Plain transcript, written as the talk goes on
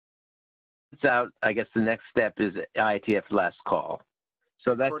out, I guess the next step is IETF last call.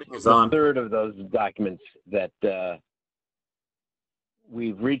 So that's Recording is the on. third of those documents that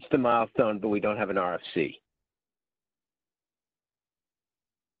we've reached the milestone, but we don't have an RFC.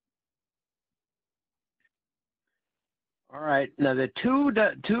 All right, now the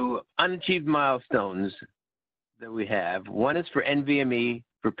two unachieved milestones that we have, one is for NVMe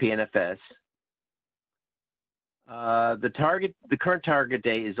for PNFS. The current target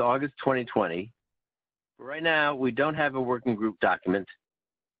date is August 2020. But right now, we don't have a working group document.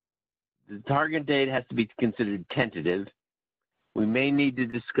 The target date has to be considered tentative. We may need to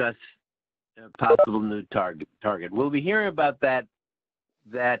discuss a possible new target. We'll be hearing about that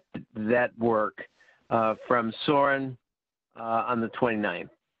work from Soren on the 29th.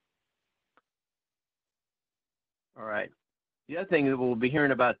 All right. The other thing that we'll be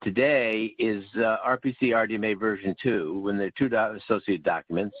hearing about today is RPC RDMA version 2, when there are 2 associated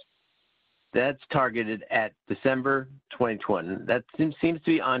documents. That's targeted at December 2020. That seems to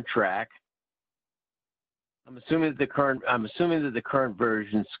be on track. I'm assuming that the current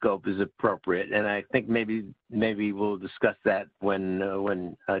version scope is appropriate, and I think maybe we'll discuss that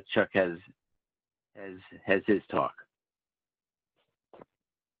when Chuck has his talk.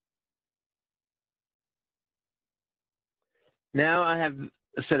 Now I have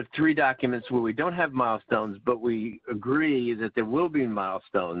a set of 3 documents where we don't have milestones, but we agree that there will be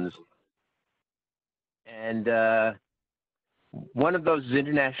milestones. And one of those is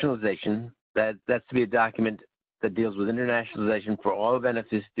internationalization. That's to be a document that deals with internationalization for all of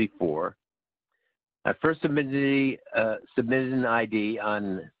NFSV4. I first submitted an ID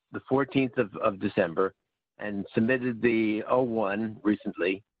on the 14th of December and submitted the 01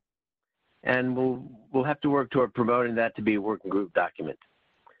 recently. And we'll have to work toward promoting that to be a working group document.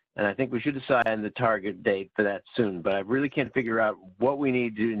 And I think we should decide on the target date for that soon, but I really can't figure out what we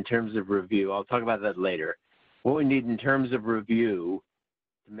need to do in terms of review. I'll talk about that later. What we need in terms of review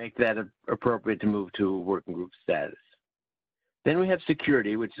to make that appropriate to move to working group status. Then we have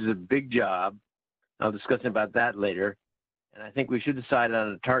security, which is a big job. I'll discuss about that later. And I think we should decide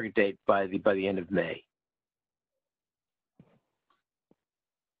on a target date by the end of May.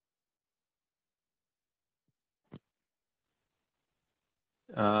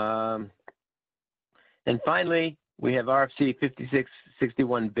 And finally, we have RFC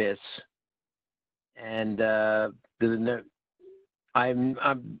 5661 BIS. And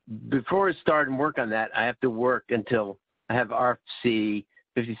before I start and work on that, I have to work until I have RFC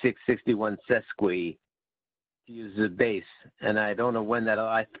 5661 SESQI to use the base. And I don't know when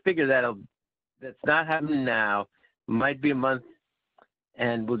I figure that's not happening now. Might be a month,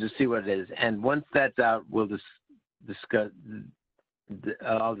 and we'll just see what it is. And once that's out, we'll just discuss.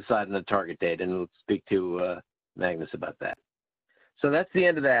 I'll decide on the target date, and we'll speak to Magnus about that. So that's the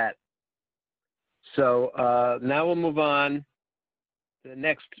end of that. So now we'll move on to the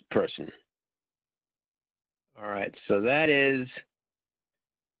next person. All right, so that is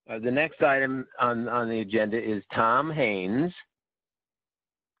the next item on the agenda is Tom Haynes,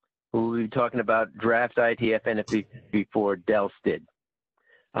 who will be talking about draft IETF NFSV4 DELSTID.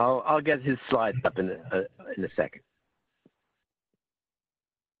 I'll get his slides up in a second.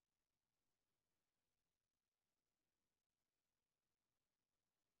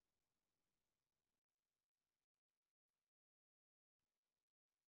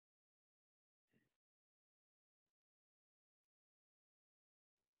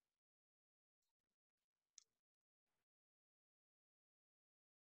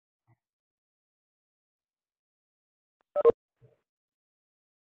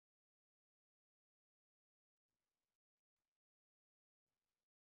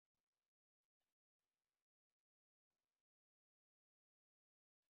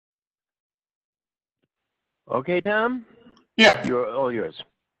 Okay, Tom? Yeah. All yours.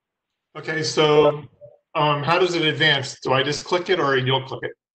 Okay, so how does it advance? Do I just click it or you'll click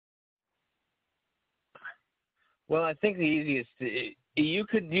it? Well, I think the easiest you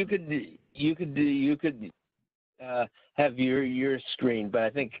could have your screen, but I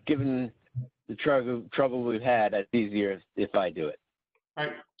think given the trouble we've had, it's easier if I do it. All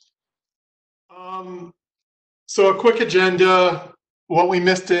right. So a quick agenda, what we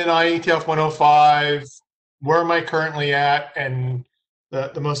missed in IETF 105, where am I currently at, and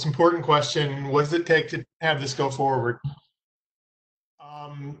the most important question, what does it take to have this go forward?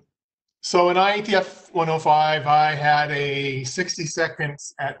 So in IETF 105, I had a 60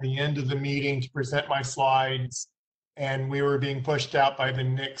 seconds at the end of the meeting to present my slides, and we were being pushed out by the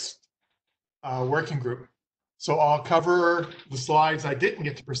next working group. So I'll cover the slides I didn't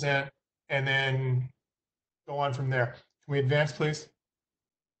get to present and then go on from there. Can we advance, please?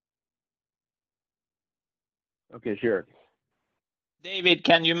 Okay, sure. David,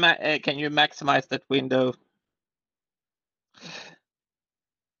 can you maximize that window?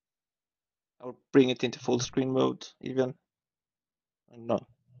 I'll bring it into full screen mode even. No.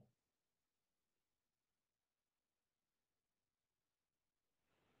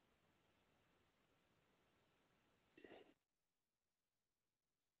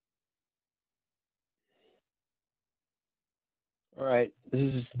 All right,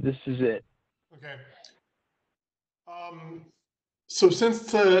 this is it. Okay. So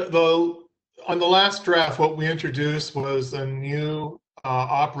since on the last draft, what we introduced was a new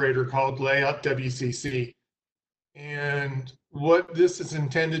operator called layout WCC. And what this is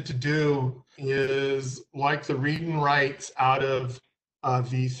intended to do is, like the read and writes out of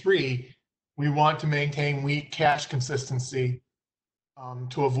V3, we want to maintain weak cache consistency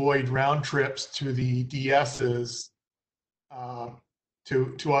to avoid round trips to the DSs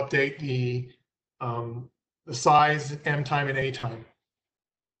to update the size, M time, and A time.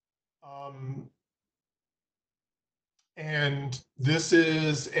 And this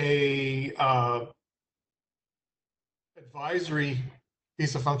is a advisory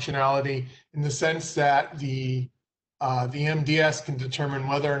piece of functionality in the sense that the MDS can determine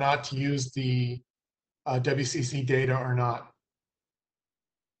whether or not to use the WCC data or not.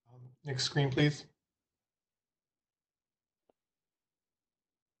 Next screen, please.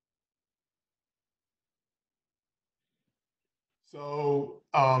 So,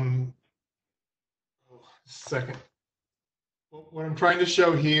 second. What I'm trying to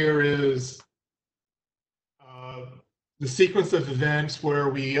show here is the sequence of events where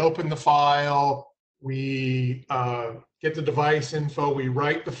we open the file, we get the device info, we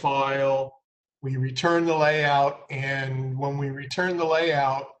write the file, we return the layout, and when we return the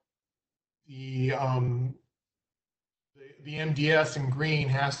layout, the MDS in green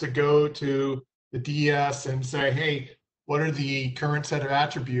has to go to the DS and say, hey, what are the current set of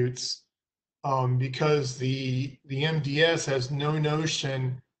attributes? Because the MDS has no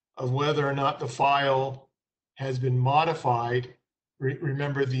notion of whether or not the file has been modified.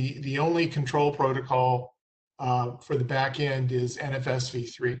 Remember, the only control protocol for the back end is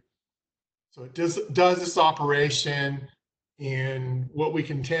NFSV4. So it does this operation, and what we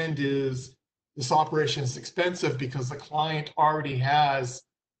contend is this operation is expensive because the client already has,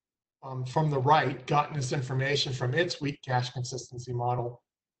 from the right, gotten this information from its weak cache consistency model,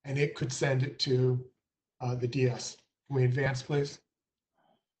 and it could send it to the DS. Can we advance, please?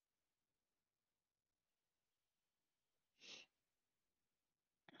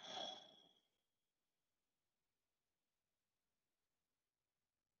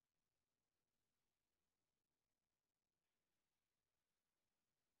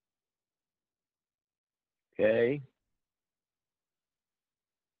 Okay.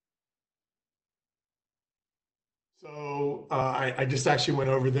 So I just actually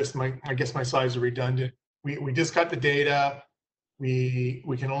went over this. I guess my slides are redundant. We just got the data. We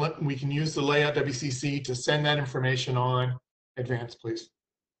can use the layout WCC to send that information on. Advance, please.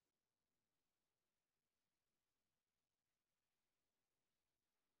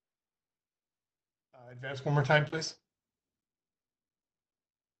 Advance one more time, please.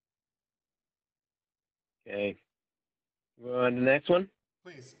 Okay. Go on to the next one.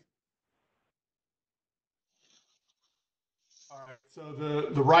 Please. All right. So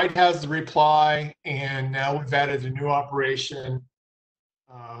the right has the reply, and now we've added a new operation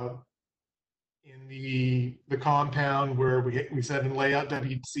in the compound where we set in layout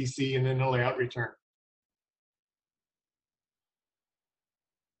WCC and then a layout return.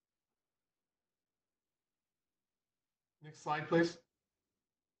 Next slide, please.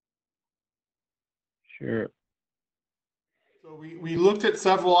 Sure. So we looked at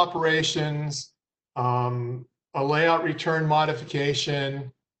several operations, a layout return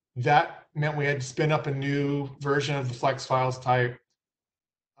modification. That meant we had to spin up a new version of the flex files type.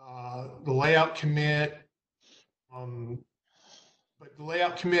 The layout commit, but the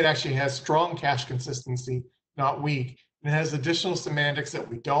layout commit actually has strong cache consistency, not weak. And it has additional semantics that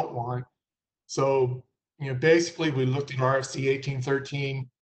we don't want. So, basically we looked at RFC 1813,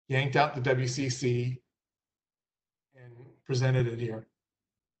 yanked out the WCC, and presented it here.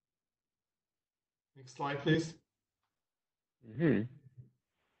 Next slide, please. Mm-hmm.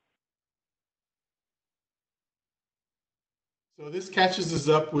 So this catches us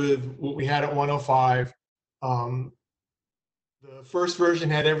up with what we had at 105. The first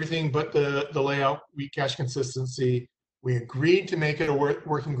version had everything but the layout, weak cache consistency. We agreed to make it a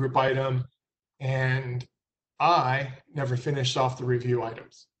working group item, and I never finished off the review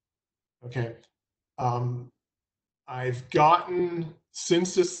items. Okay. I've gotten,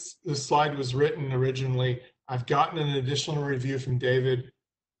 since this slide was written originally, I've gotten an additional review from David,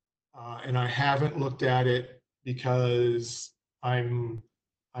 and I haven't looked at it because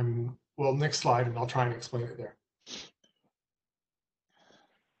well, next slide, and I'll try and explain it there.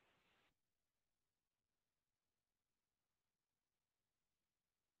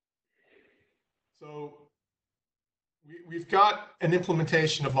 So we've got an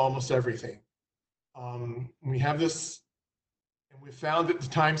implementation of almost everything. We have this, and we found that the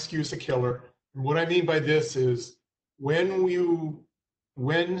time skew is a killer. And what I mean by this is this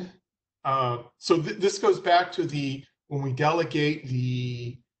goes back to when we delegate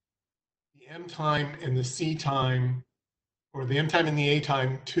the M time and the C time, or the M time and the A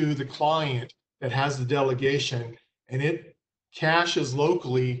time to the client that has the delegation, and it caches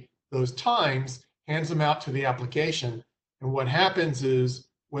locally those times, hands them out to the application. And what happens is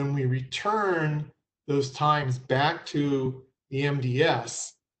when we return those times back to the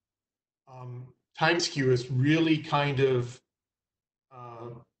MDS, time skew is really kind of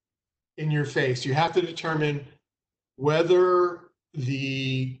in your face. You have to determine whether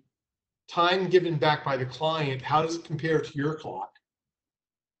the time given back by the client, how does it compare to your clock?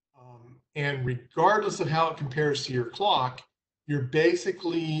 And regardless of how it compares to your clock, you're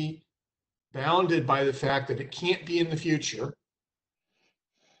basically bounded by the fact that it can't be in the future.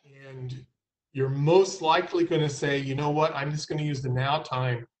 And you're most likely going to say, you know what, I'm just going to use the now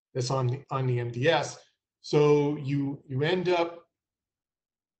time that's on the MDS. So you end up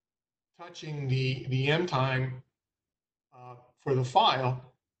touching the M time for the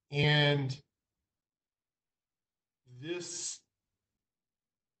file, and this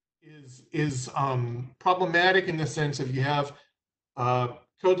is problematic in the sense of you have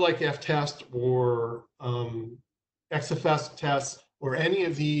code like ftest or XFS tests or any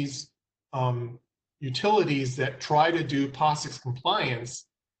of these utilities that try to do POSIX compliance.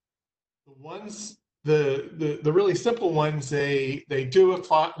 The really simple ones, they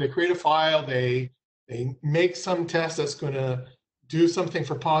create a file, they make some test that's going to do something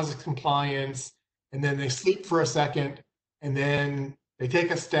for POSIX compliance, and then they sleep for a second, and then they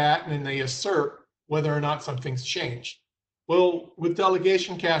take a stat and then they assert whether or not something's changed. Well, with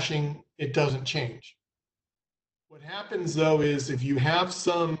delegation caching, it doesn't change. What happens though is if you have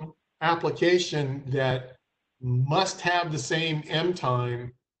some application that must have the same M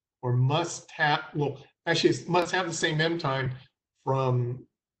time, or must have the same M time from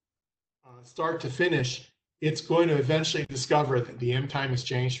start to finish, it's going to eventually discover that the M time has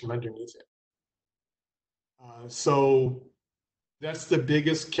changed from underneath it. So that's the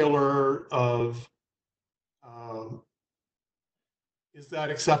biggest killer of is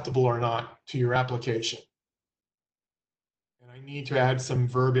that acceptable or not to your application? And I need to add some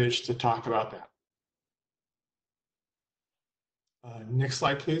verbiage to talk about that. Next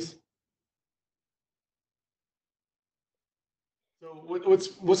slide, please. So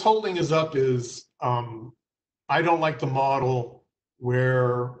what's holding us up is I don't like the model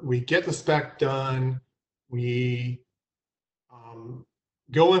where we get the spec done, we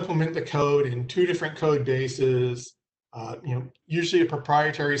go implement the code in 2 different code bases, usually a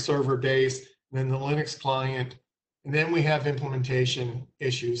proprietary server base, and then the Linux client, and then we have implementation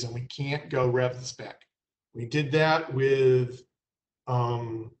issues and we can't go rev the spec. We did that with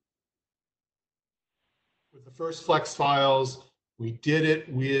the first Flex files. We did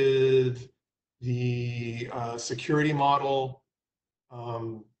it with the security model.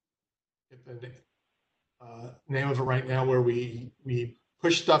 Get the name of it right now, where we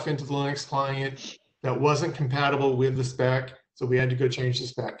pushed stuff into the Linux client that wasn't compatible with the spec, so we had to go change the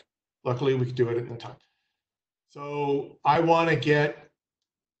spec. Luckily, we could do it in the time. So I want to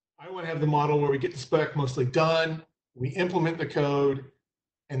have the model where we get the spec mostly done, we implement the code,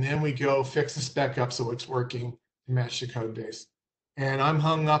 and then we go fix the spec up so it's working to match the code base. And I'm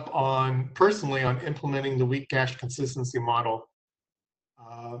hung up personally on implementing the weak cache consistency model.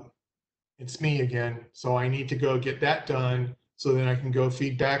 It's me again, so I need to go get that done so that I can go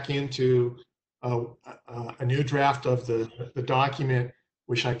feed back into a new draft of the document,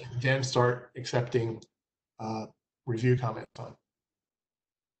 which I can then start accepting review comments on.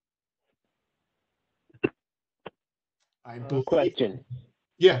 Question.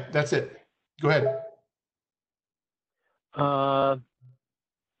 Yeah, that's it. Go ahead. I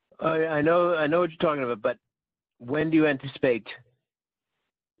know what you're talking about, but when do you anticipate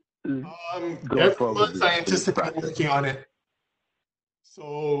every month I anticipate working on it.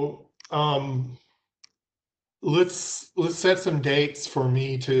 So let's set some dates for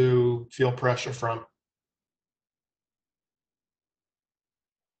me to feel pressure from.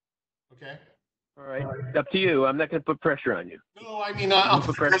 Okay. All right. Up to you. I'm not going to put pressure on you. No, I mean I'll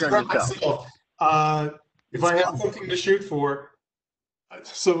put pressure on yourself. if I have something to shoot for,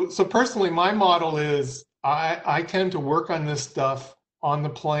 so personally, my model is I tend to work on this stuff on the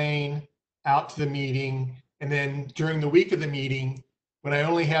plane, out to the meeting, and then during the week of the meeting, when I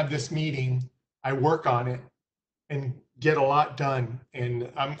only have this meeting, I work on it and get a lot done.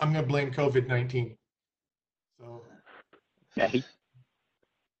 And I'm going to blame COVID-19. So, Okay.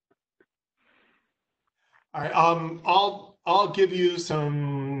 all right, I'll give you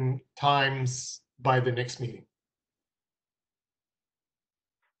some times by the next meeting.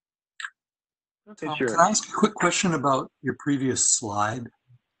 Okay, Can sure. I ask a quick question about your previous slide?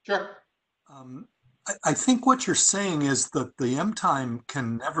 Sure. I think what you're saying is that the M time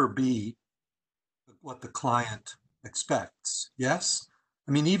can never be what the client expects. Yes?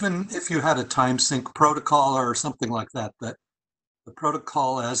 I mean, even if you had a time sync protocol or something like that, that the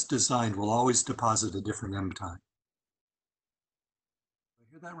protocol as designed will always deposit a different M time. Did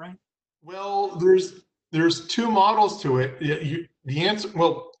I hear that right? Well, there's two models to it. The answer,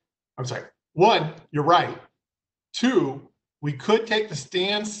 well, I'm sorry. One, you're right. Two, we could take the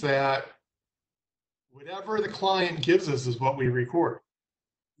stance that whatever the client gives us is what we record,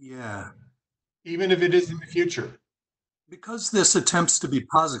 Yeah. even if it is in the future. Because this attempts to be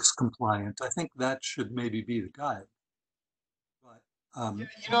POSIX compliant, I think that should maybe be the guide. But,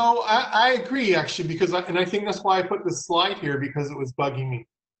 You know, I agree actually, because I think that's why I put this slide here, because it was bugging me.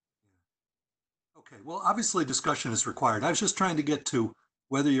 okay, well, obviously discussion is required. I was just trying to get to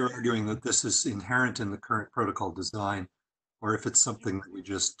whether you're arguing that this is inherent in the current protocol design, or if it's something that we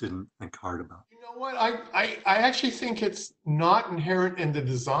just didn't think hard about. You know what? I actually think it's not inherent in the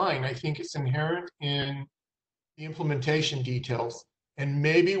design. I think it's inherent in the implementation details. And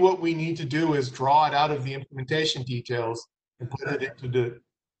maybe what we need to do is draw it out of the implementation details and put it into the.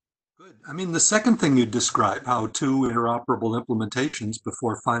 Good. I mean, the second thing you describe, how two interoperable implementations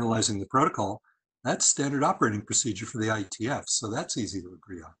before finalizing the protocol, that's standard operating procedure for the IETF. So that's easy to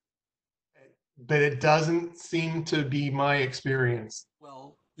agree on. But it doesn't seem to be my experience.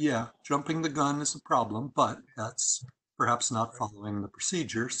 Well, yeah, jumping the gun is a problem, but that's perhaps not following the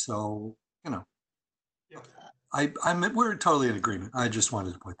procedure. So, you know, Yeah. we're totally in agreement. I just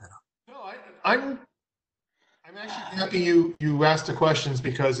wanted to point that out. No, I'm actually happy you asked the questions,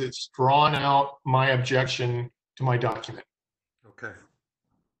 because it's drawn out my objection to my document. Okay.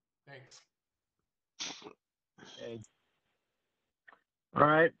 Thanks. Okay. All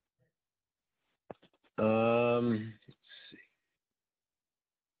right. Let's see.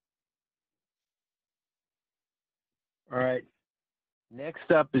 All right.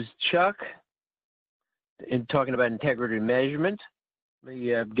 Next up is Chuck, in talking about integrity measurement. Let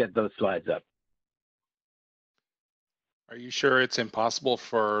me get those slides up. Are you sure it's impossible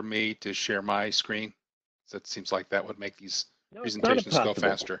for me to share my screen? That seems like that would make these No, it's not presentations go impossible.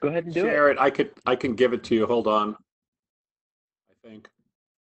 faster. Go ahead and do Share it. I can give it to you. Hold on. I think.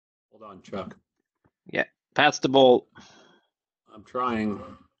 Hold on, Chuck. Yeah, pass the ball. I'm trying.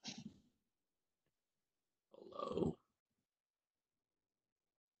 Hello.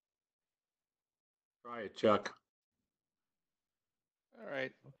 Try it, Chuck. All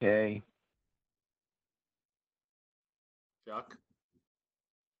right. Okay. Chuck.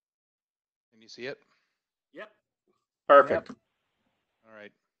 Can you see it? Yep. Perfect. Yep. All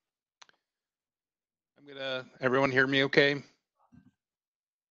right. Everyone hear me okay?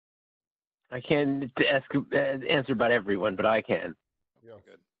 I can't answer about everyone, but I can. Yeah.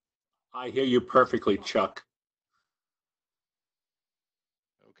 Good. I hear you perfectly, Chuck.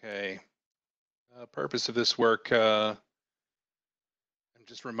 Okay. Purpose of this work, I'm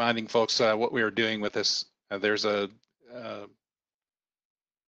just reminding folks what we are doing with this. There's a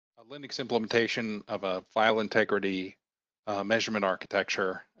Linux implementation of a file integrity measurement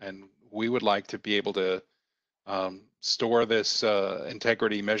architecture, and we would like to be able to store this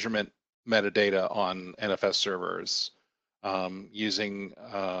integrity measurement metadata on NFS servers using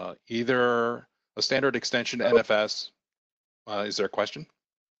either a standard extension to NFS. Is there a question?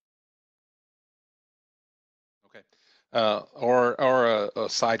 Okay. Or a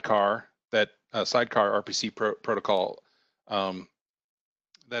sidecar sidecar RPC protocol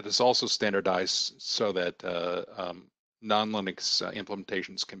that is also standardized so that non-Linux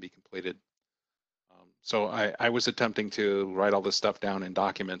implementations can be completed. So I was attempting to write all this stuff down in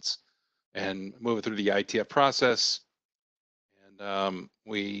documents and move it through the IETF process. And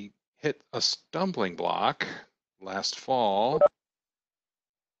we hit a stumbling block last fall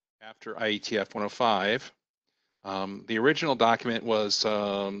after IETF 105. The original document was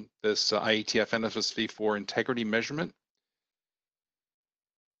this IETF NFSV4 integrity measurement.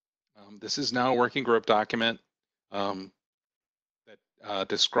 This is now a working group document that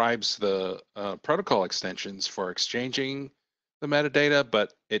describes the protocol extensions for exchanging the metadata,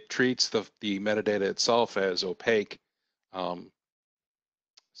 but it treats the metadata itself as opaque.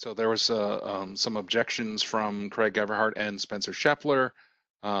 So there was some objections from Craig Everhart and Spencer Scheffler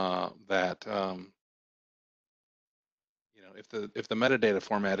that you know, if the metadata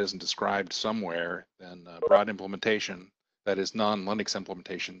format isn't described somewhere, then broad implementation, that is non-Linux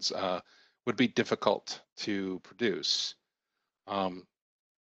implementations, would be difficult to produce.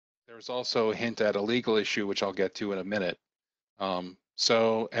 There's also a hint at a legal issue, which I'll get to in a minute.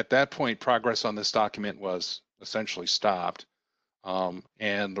 So at that point, progress on this document was essentially stopped.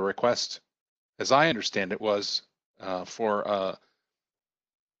 And the request, as I understand it, was for a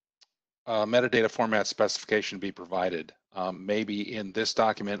metadata format specification be provided, maybe in this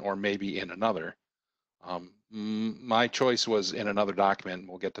document or maybe in another. My choice was in another document.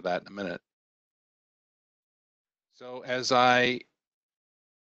 We'll get to that in a minute. So as I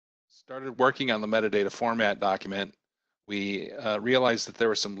started working on the metadata format document, we realized that there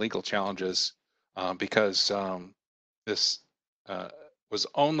were some legal challenges because this was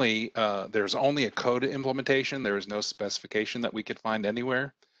only, there's only a code implementation. There was no specification that we could find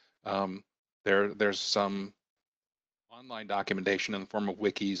anywhere. There's some online documentation in the form of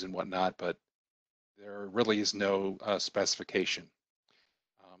wikis and whatnot, but there really is no specification.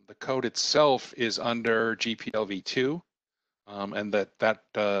 The code itself is under GPL v2, and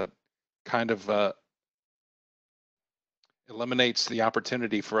that kind of eliminates the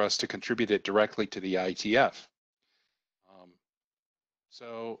opportunity for us to contribute it directly to the IETF.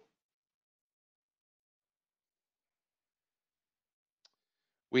 So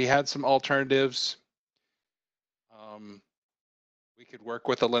we had some alternatives. We could work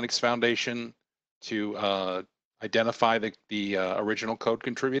with the Linux Foundation to identify the original code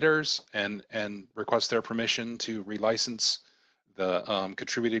contributors and request their permission to relicense the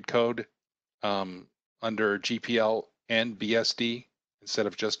contributed code under GPL and BSD instead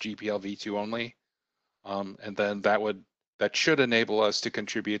of just GPL v2 only. And then that should enable us to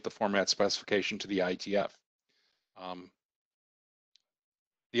contribute the format specification to the IETF.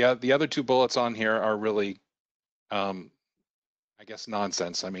 The other two bullets on here are really, I guess,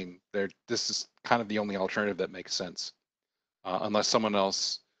 nonsense. I mean, this is kind of the only alternative that makes sense, unless someone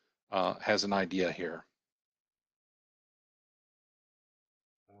else has an idea here.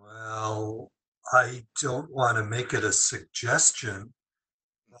 Well, I don't want to make it a suggestion,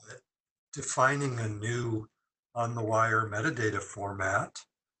 but defining a new on-the-wire metadata format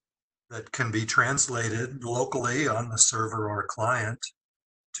that can be translated locally on the server or client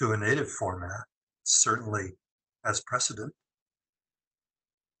to a native format certainly has precedent.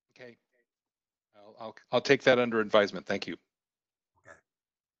 Okay, I'll take that under advisement. Thank you. Okay.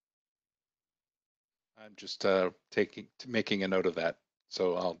 I'm just making a note of that,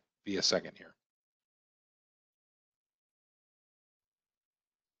 so I'll be a second here.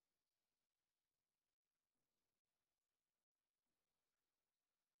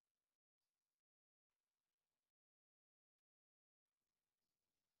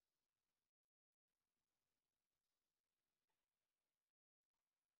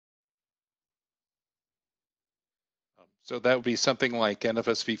 So that would be something like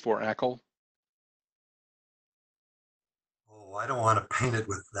NFSV4 ACL. Oh, I don't want to paint it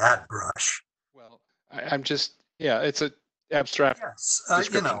with that brush. Well, I'm just, yeah, it's an abstract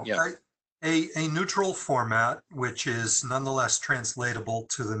description. You know, a neutral format, which is nonetheless translatable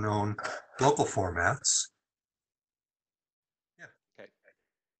to the known local formats. Yeah. Okay.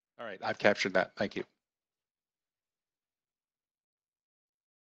 All right, I've captured that. Thank you.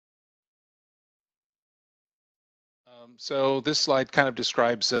 So this slide kind of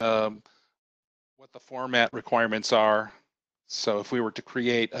describes what the format requirements are. So if we were to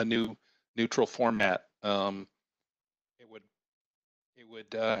create a new neutral format, it would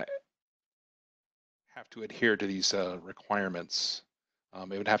have to adhere to these requirements.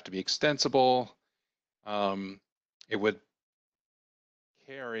 It would have to be extensible. It would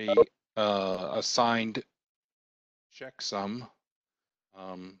carry a signed checksum.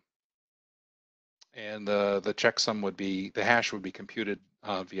 And the checksum would be, the hash would be computed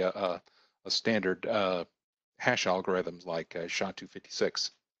via a standard hash algorithms like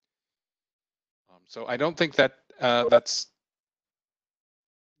SHA-256. So I don't think that that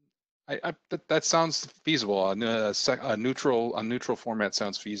sounds feasible. A neutral format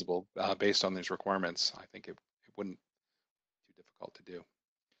sounds feasible based on these requirements. I think it wouldn't be too difficult to do,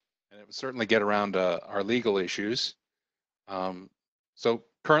 and it would certainly get around our legal issues. So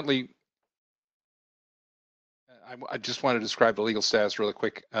currently, I just want to describe the legal status really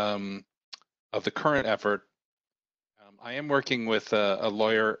quick of the current effort. I am working with a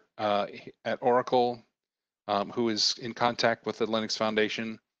lawyer at Oracle who is in contact with the Linux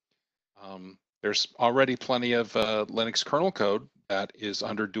Foundation. There's already plenty of Linux kernel code that is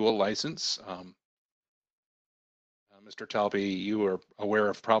under dual license. Mr. Talby, you are aware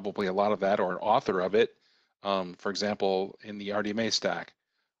of probably a lot of that or an author of it, for example, in the RDMA stack.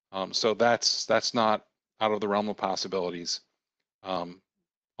 So that's not out of the realm of possibilities.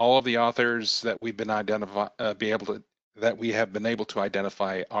 All of the authors that we've been that we have been able to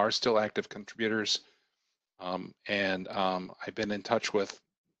identify are still active contributors, and I've been in touch with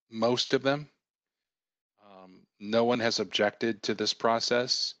most of them. No one has objected to this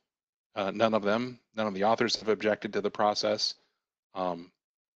process. None of the authors have objected to the process.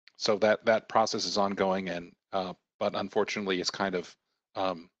 So that process is ongoing, and but unfortunately, it's kind of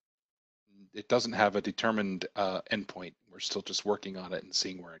it doesn't have a determined endpoint. We're still just working on it and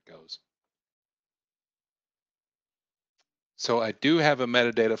seeing where it goes. So I do have a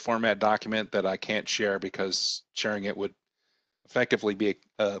metadata format document that I can't share because sharing it would effectively be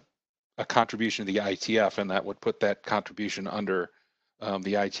a contribution to the IETF, and that would put that contribution under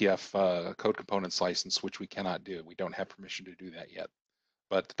the IETF code components license, which we cannot do. We don't have permission to do that yet.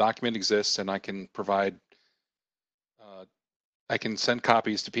 But the document exists, and I can provide, I can send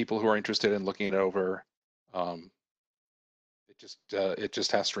copies to people who are interested in looking it over. It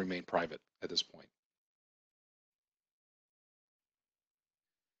just has to remain private at this point.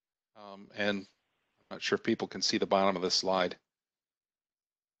 And I'm not sure if people can see the bottom of this slide.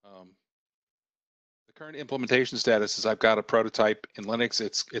 The current implementation status is I've got a prototype in Linux.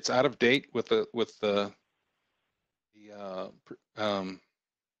 It's out of date with it's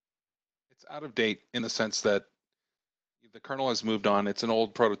out of date in the sense that the kernel has moved on. It's an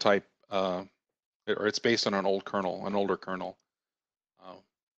old prototype, or it's based on an old kernel, an older kernel.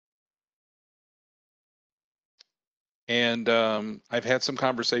 And I've had some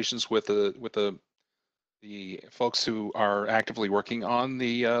conversations with the folks who are actively working on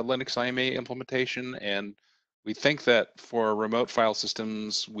the Linux IMA implementation, and we think that for remote file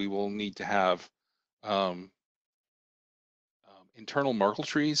systems, we will need to have internal Merkle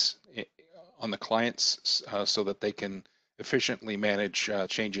trees on the clients so that they can efficiently manage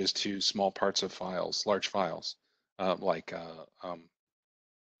changes to small parts of files, large files, like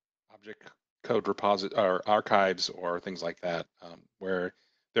object code repository or archives or things like that, where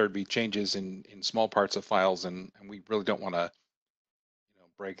there would be changes in small parts of files, and we really don't want to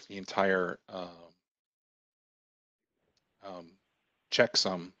break the entire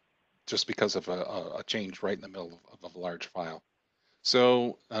checksum just because of a change right in the middle of a large file.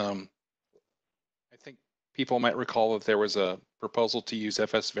 So I think people might recall that there was a proposal to use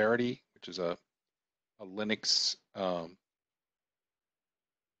FSVerity, which is a Linux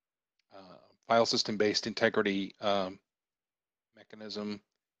file system-based integrity mechanism.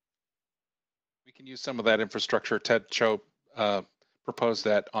 We can use some of that infrastructure. Ted Cho proposed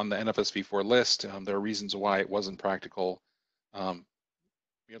that on the NFSV4 list. There are reasons why it wasn't practical,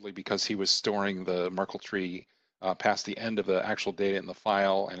 merely because he was storing the Merkle tree past the end of the actual data in the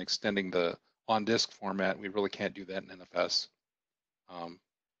file and extending the on-disk format. We really can't do that in NFS.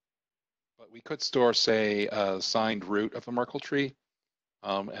 But we could store, say, a signed root of a Merkle tree,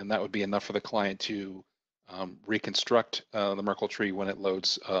 and that would be enough for the client to reconstruct the Merkle tree when it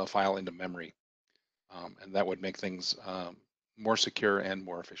loads a file into memory. And that would make things more secure and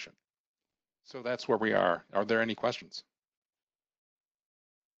more efficient. So that's where we are. Are there any questions?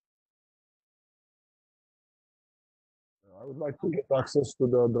 I would like to get access to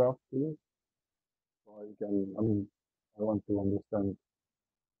the draft link, so I can, I want to understand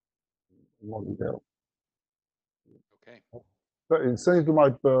more detail. Okay. Send it to my,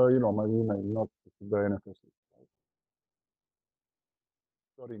 my email, not to the NFS.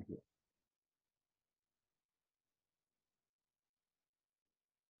 Sorry, here.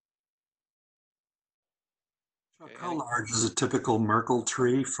 Chuck, how large is a typical Merkle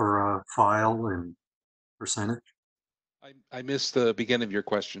tree for a file in percentage? I missed the beginning of your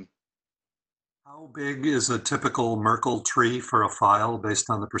question. How big is a typical Merkle tree for a file based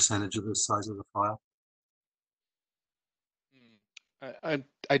on the percentage of the size of the file? I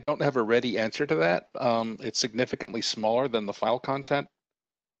don't have a ready answer to that. It's significantly smaller than the file content.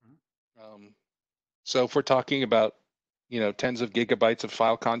 So if we're talking about, tens of gigabytes of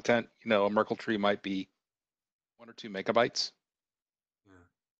file content, a Merkle tree might be 1 or 2 megabytes. Yeah.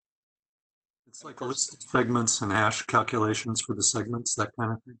 It's like list segments and hash calculations for the segments, that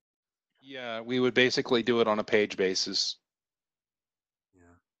kind of thing. Yeah, we would basically do it on a page basis.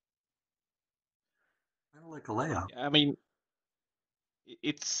 Yeah. Kind of like a layout. I mean,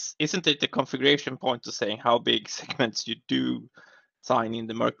 isn't it the configuration point to saying how big segments you do sign in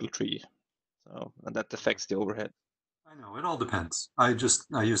the Merkle tree? So, and that affects the overhead. I know, it all depends. I used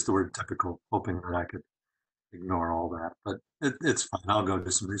the word typical, hoping that I could ignore all that, but it's fine. I'll go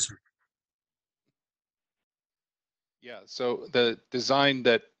do some research. Yeah, so the design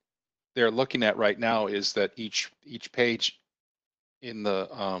that they're looking at right now is that each page in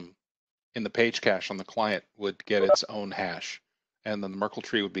the page cache on the client would get its own hash, and then the Merkle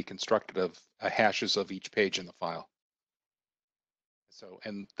tree would be constructed of hashes of each page in the file. So,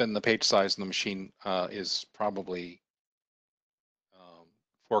 and then the page size in the machine is probably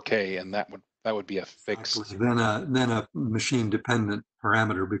 4K, and that would be a fixed. Exactly. Then a machine dependent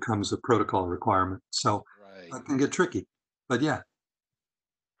parameter becomes a protocol requirement. So Right. that can get tricky. But yeah.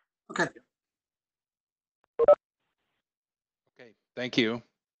 Okay. Okay. Thank you.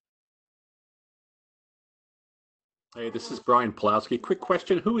 Hey, this is Brian Pulowski. Quick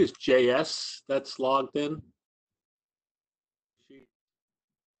question: who is JS that's logged in?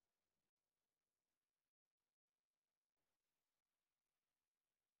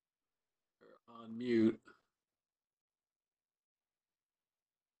 On mute.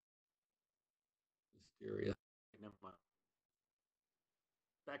 Hysteria. Never mind.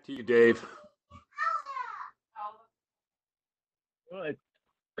 Back to you, Dave. Well,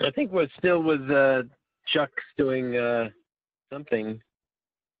 I think we're still with Chuck's doing something.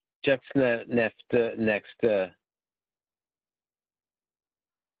 Chuck's next. Chuck.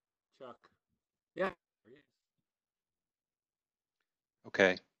 Yeah.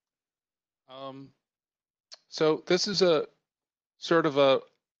 Okay. So this is a sort of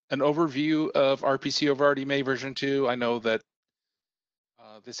an overview of RPC over RDMA version 2. I know that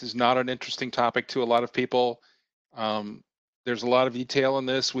this is not an interesting topic to a lot of people. There's a lot of detail in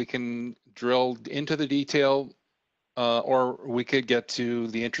this. We can drill into the detail, or we could get to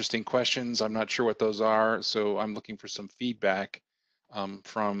the interesting questions. I'm not sure what those are, so I'm looking for some feedback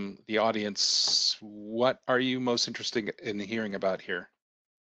from the audience. What are you most interested in hearing about here?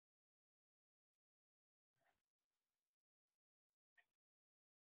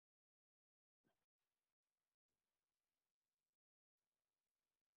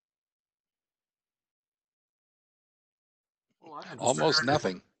 Well, Almost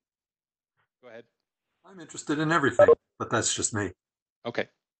nothing. Go ahead. I'm interested in everything, but that's just me. Okay.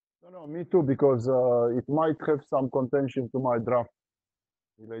 No, me too, because it might have some contention to my draft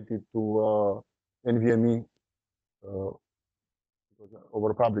related to NVMe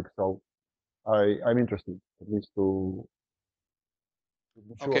over public. So I'm interested, at least to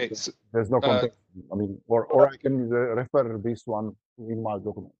be sure Okay. that So, there's no contention. I mean, or I can refer this one in my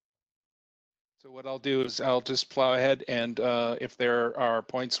document. so what I'll do is I'll just plow ahead, and if there are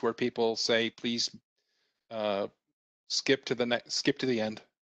points where people say, please skip to the end,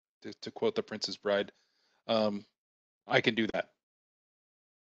 to quote The Princess Bride, I can do that.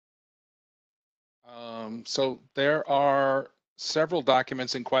 So there are several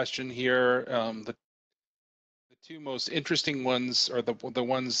documents in question here. The two most interesting ones, or the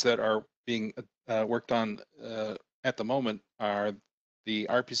ones that are being worked on at the moment, are the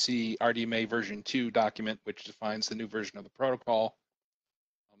RPC RDMA version 2 document, which defines the new version of the protocol.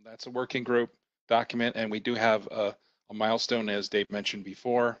 That's a working group document, and we do have a milestone, as Dave mentioned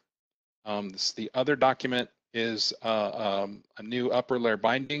before. The other document is a new upper layer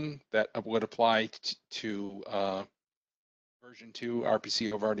binding that would apply to version 2,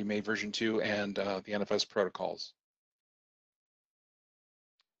 RPC over RDMA version 2, and the NFS protocols.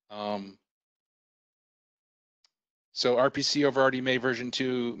 So RPC over RDMA version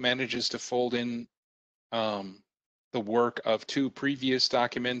 2 manages to fold in the work of two previous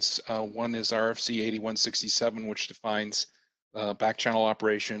documents. One is RFC 8167, which defines back channel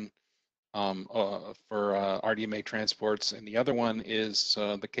operation for RDMA transports, and the other one is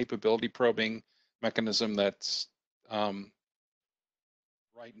the capability probing mechanism that's right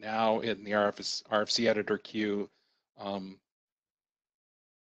now in the RFC editor queue.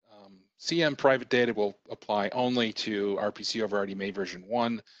 CM private data will apply only to RPC over RDMA version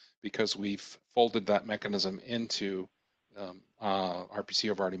 1 because we've folded that mechanism into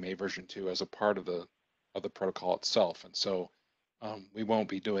RPC over RDMA version 2 as a part of the protocol itself, and so we won't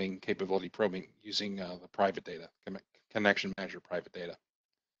be doing capability probing using the private data, connection manager private data.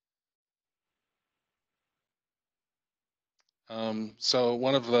 So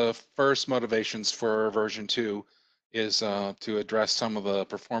one of the first motivations for version 2 is to address some of the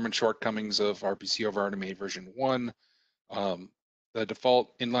performance shortcomings of RPC over RDMA version 1. The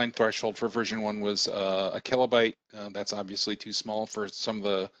default inline threshold for version 1 was a kilobyte. That's obviously too small for some of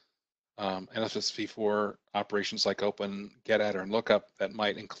the NFSV4 operations like open, get at, and lookup that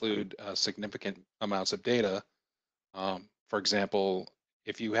might include significant amounts of data. For example,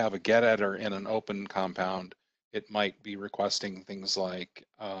 if you have a get attr in an open compound, it might be requesting things like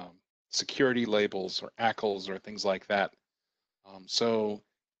security labels or ACLs or things like that. So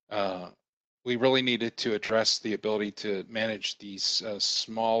we really needed to address the ability to manage these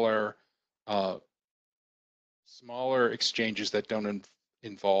smaller exchanges that don't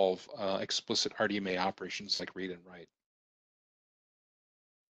involve explicit RDMA operations like read and write.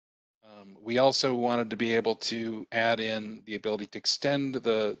 We also wanted to be able to add in the ability to extend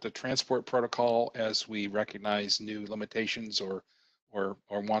the transport protocol as we recognize new limitations or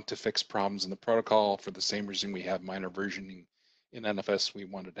want to fix problems in the protocol. For the same reason we have minor versioning in NFS, we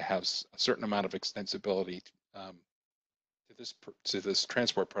wanted to have a certain amount of extensibility to this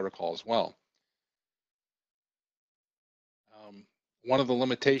transport protocol as well. One of the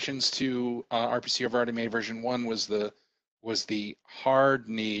limitations to RPC over RDMA version 1 was the hard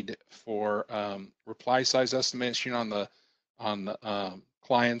need for reply size estimation on the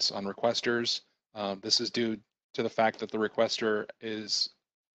clients, on requesters. This is due to the fact that the requester is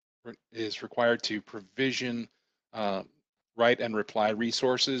required to provision write and reply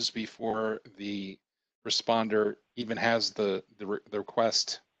resources before the responder even has the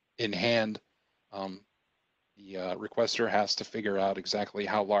request in hand. The requester has to figure out exactly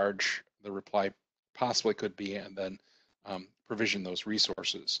how large the reply possibly could be and then provision those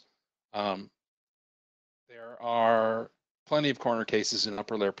resources. There are plenty of corner cases in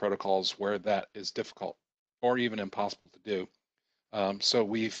upper layer protocols where that is difficult or even impossible to do. So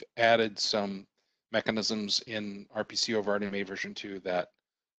we've added some mechanisms in RPC over RDMA version 2 that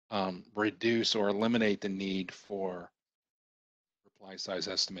reduce or eliminate the need for reply size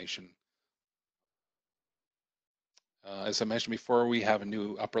estimation. As I mentioned before, we have a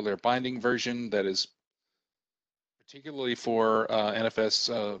new upper layer binding version that is particularly for NFS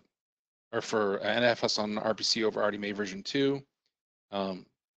or for NFS on RPC over RDMA version 2. And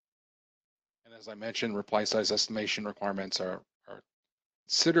as I mentioned, reply size estimation requirements are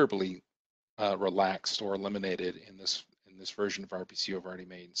considerably relaxed or eliminated in this version of RPC over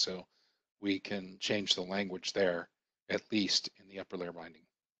RDMA. And so we can change the language there, at least in the upper layer binding.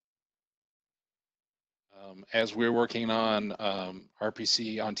 As we're working on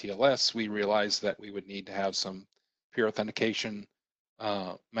RPC on TLS, we realized that we would need to have some peer authentication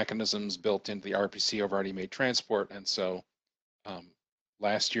mechanisms built into the RPC over RDMA transport. And so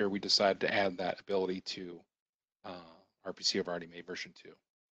last year we decided to add that ability to RPC over RDMA version 2.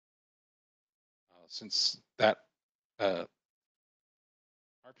 Since that RPC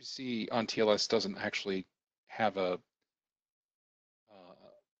on TLS doesn't actually have a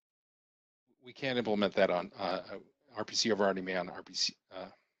we can't implement that on RPC over RDMA on RPC.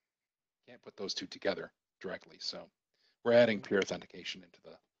 Can't put those two together directly. So we're adding peer authentication into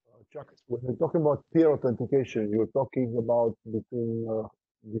the. Chuck, when you're talking about peer authentication, you're talking about between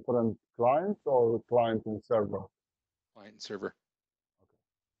different clients or client and server? Client and server. Okay.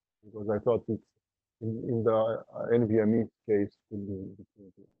 Because I thought it's in the NVMe case could be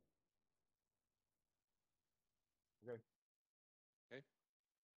between two. Okay.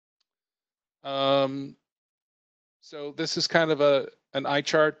 So this is kind of an eye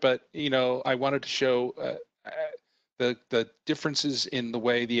chart, but I wanted to show the differences in the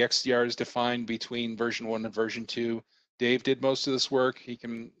way the XDR is defined between version 1 and version 2. Dave did most of this work. He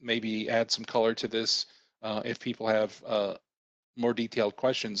can maybe add some color to this if people have more detailed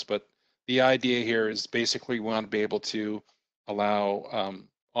questions. But the idea here is basically we want to be able to allow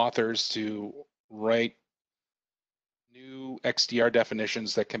authors to write new XDR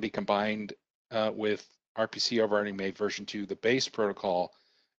definitions that can be combined with RPC over RDMA version 2, the base protocol,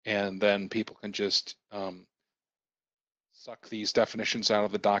 and then people can just suck these definitions out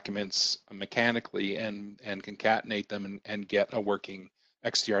of the documents mechanically and concatenate them and get a working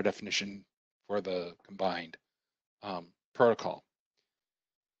XDR definition for the combined protocol.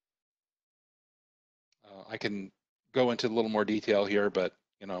 I can go into a little more detail here, but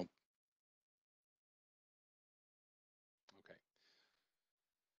okay.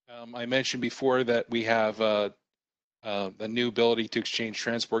 I mentioned before that we have the new ability to exchange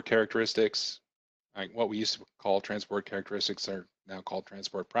transport characteristics. What we used to call transport characteristics are now called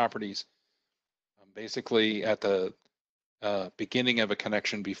transport properties. Basically, at the beginning of a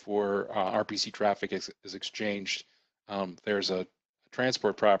connection before RPC traffic is exchanged, there's a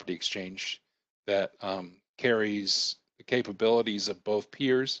transport property exchange that carries the capabilities of both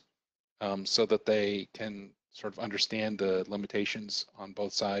peers so that they can sort of understand the limitations on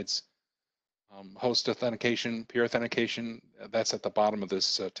both sides. Host authentication, peer authentication, that's at the bottom of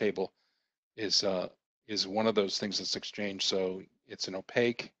this table. is one of those things that's exchanged. So it's an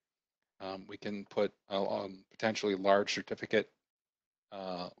opaque. We can put potentially large certificate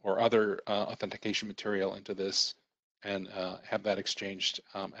or other authentication material into this and have that exchanged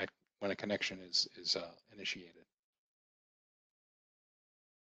when a connection is initiated.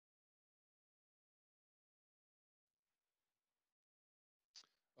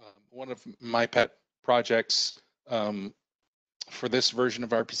 One of my pet projects for this version of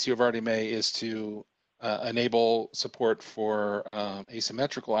RPC over RDMA is to enable support for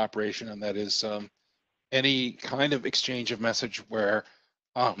asymmetrical operation, and that is any kind of exchange of message where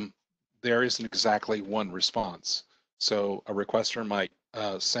there isn't exactly one response. So a requester might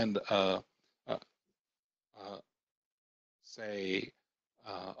send say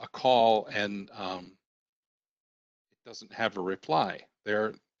a call and it doesn't have a reply.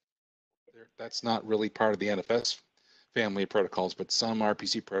 That's not really part of the NFS family of protocols, but some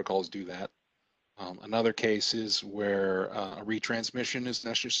RPC protocols do that. Another case is where a retransmission is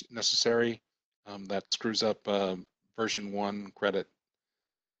necessary. That screws up version 1 credit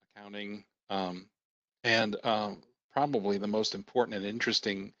accounting. And probably the most important and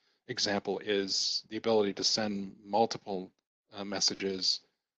interesting example is the ability to send multiple messages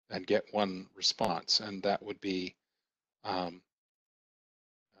and get one response. And that would be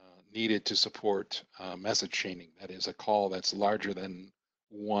needed to support message chaining. That is, a call that's larger than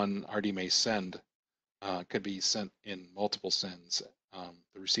one RDMA send could be sent in multiple sends.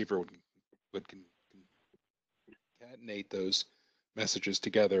 The receiver would concatenate those messages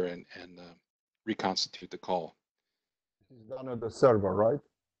together and reconstitute the call. This is done at the server, right?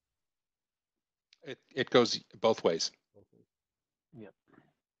 It goes both ways. Yep.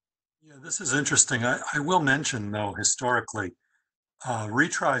 Yeah, this is interesting. I will mention, though, historically,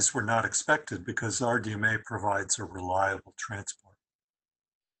 retries were not expected because RDMA provides a reliable transport.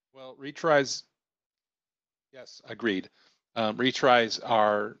 Well, retries, yes, agreed. Retries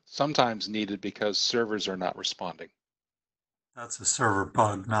are sometimes needed because servers are not responding. That's a server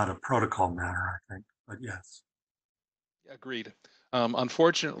bug, not a protocol matter, I think, but yes. Agreed.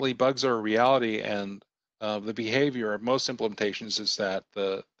 Unfortunately, bugs are a reality, and the behavior of most implementations is that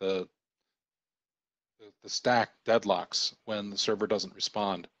the stack deadlocks when the server doesn't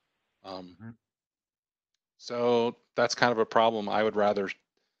respond. So that's kind of a problem. I would rather,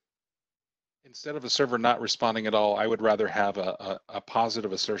 instead of a server not responding at all, I would rather have a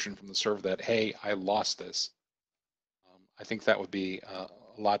positive assertion from the server that, hey, I lost this. I think that would be a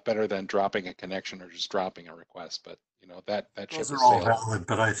lot better than dropping a connection or just dropping a request. But you know, that ship Those are has all sailed. valid,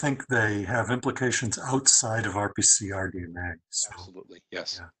 but I think they have implications outside of RPC RDMA. So, Absolutely,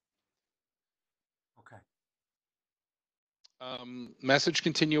 yes. yeah. Okay. Message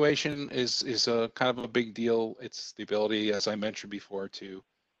continuation is a kind of a big deal. It's the ability, as I mentioned before, to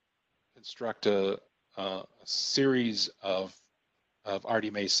construct a series of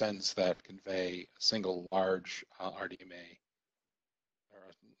RDMA sends that convey a single large RDMA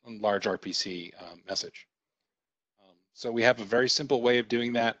or a large RPC message. So we have a very simple way of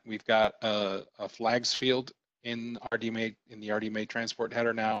doing that. We've got a flags field in RDMA, in the RDMA transport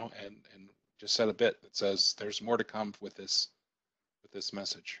header now, and just set a bit that says there's more to come with this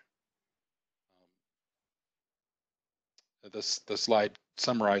message. The slide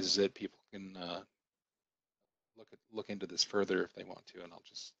summarizes it. People can look into this further if they want to, and I'll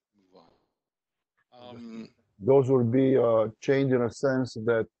just move on. Those will be changed in a sense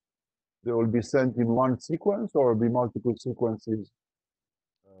that they will be sent in one sequence or be multiple sequences.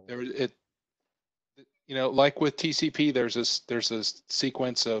 You know, like with TCP, there's a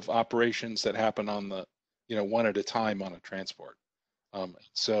sequence of operations that happen on the, you know, one at a time on a transport.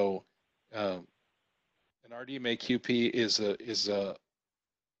 So an RDMA QP is a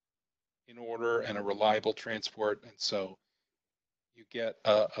in order and a reliable transport, and so you get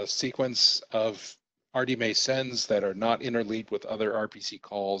a sequence of RDMA sends that are not interleaved with other RPC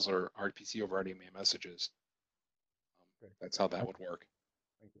calls or RPC over RDMA messages. That's how that would work.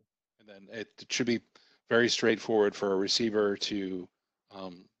 Thank you. And then it should be very straightforward for a receiver to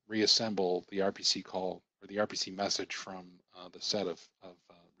reassemble the RPC call or the RPC message from the set of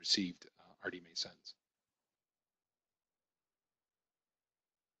received RDMA sends.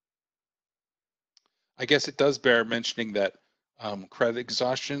 I guess it does bear mentioning that credit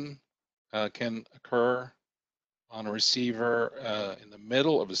exhaustion can occur on a receiver in the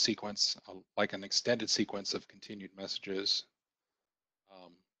middle of a sequence, like an extended sequence of continued messages.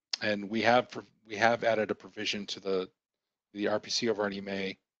 And we have added a provision to the RPC over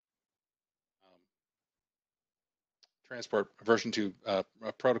RDMA transport version 2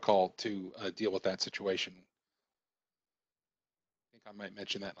 protocol to deal with that situation. I think I might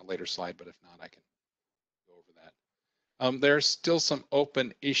mention that in a later slide, but if not, I can go over that. There are still some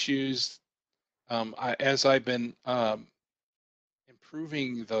open issues. As I've been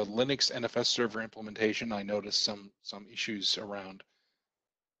improving the Linux NFS server implementation, I noticed some issues around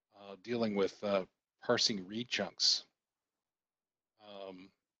dealing with parsing read chunks.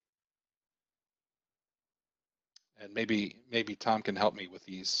 And maybe Tom can help me with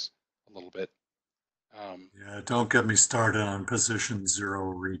these a little bit. Yeah, don't get me started on position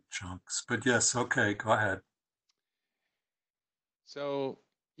 0 read chunks. But yes, okay, go ahead. So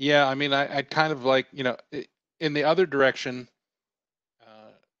yeah, I mean, I'd kind of like, in the other direction,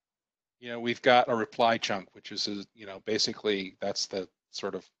 we've got a reply chunk, which is, basically that's the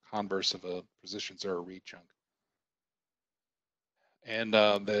sort of converse of a position 0 read chunk. And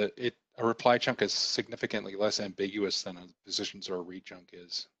a reply chunk is significantly less ambiguous than a position 0 read chunk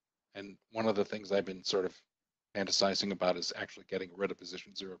is. And one of the things I've been sort of fantasizing about is actually getting rid of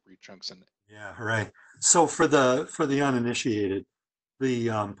position 0 read chunks. And yeah, right. So for the uninitiated,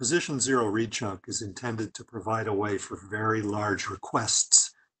 the position 0 read chunk is intended to provide a way for very large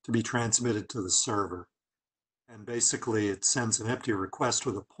requests to be transmitted to the server. And basically it sends an empty request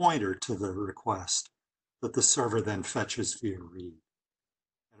with a pointer to the request that the server then fetches via read.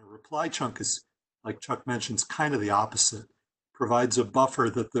 And a reply chunk is, like Chuck mentions, kind of the opposite. Provides a buffer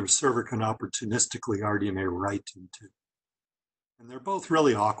that the server can opportunistically RDMA write into. And they're both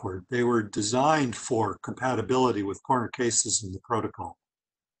really awkward. They were designed for compatibility with corner cases in the protocol.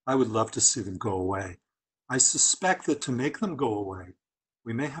 I would love to see them go away. I suspect that to make them go away,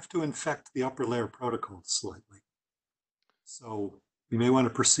 we may have to infect the upper layer protocol slightly. So we may want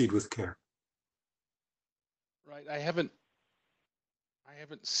to proceed with care. Right, I haven't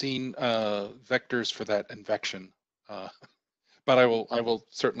seen vectors for that infection, but I will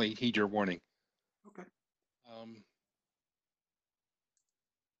certainly heed your warning. Okay.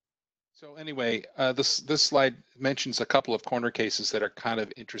 So anyway, this slide mentions a couple of corner cases that are kind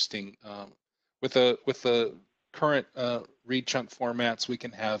of interesting. With the current read chunk formats, we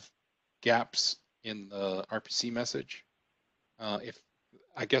can have gaps in the RPC message.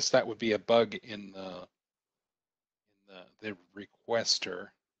 I guess that would be a bug in the requester,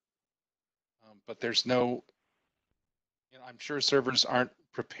 but there's no. I'm sure servers aren't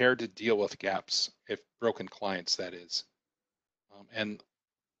prepared to deal with gaps, if broken clients, that is. And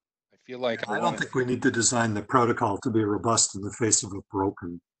I feel like I don't think we need to design the protocol to be robust in the face of a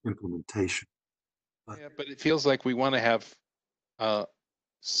broken implementation. Yeah, but it feels like we want to have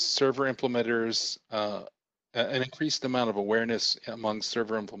server implementers, an increased amount of awareness among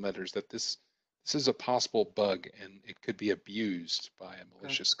server implementers that this is a possible bug and it could be abused by a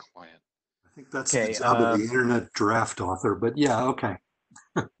malicious client. I think that's the job of the internet draft author, but yeah, okay.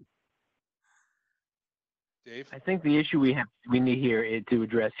 Dave? I think the issue we need here to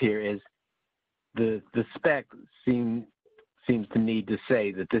address here is the spec seems to need to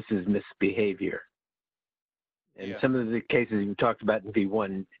say that this is misbehavior. And some of the cases you talked about in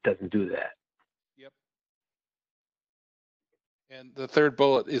V1 doesn't do that. Yep. And the third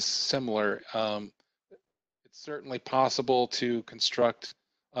bullet is similar. It's certainly possible to construct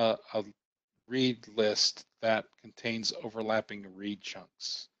a read list that contains overlapping read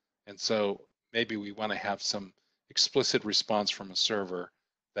chunks. And so maybe we want to have some explicit response from a server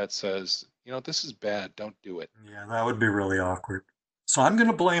that says, this is bad, don't do it. Yeah, that would be really awkward. So I'm going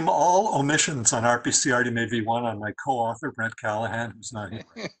to blame all omissions on RPC RDMA V1 on my co-author, Brent Callahan, who's not here.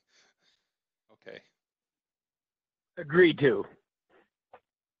 Okay. Agreed to.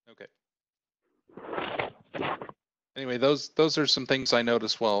 Okay. Anyway, those are some things I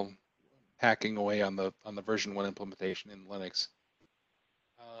noticed while hacking away on the version 1 implementation in Linux.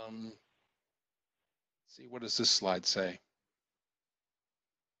 Let's see, what does this slide say?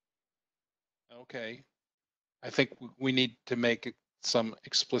 Okay. I think we need to make some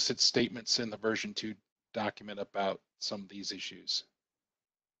explicit statements in the version 2 document about some of these issues.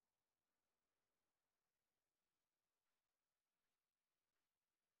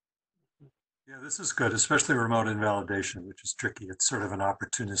 Yeah, this is good, especially remote invalidation, which is tricky. It's sort of an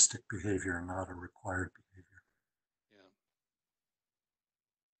opportunistic behavior and not a required behavior. Yeah.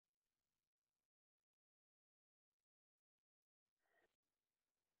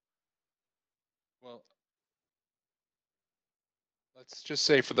 Well, let's just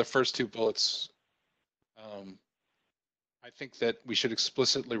say for the first 2 bullets, I think that we should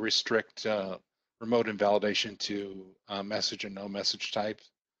explicitly restrict remote invalidation to message and no message type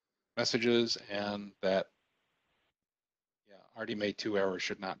messages, and that RDMA2 error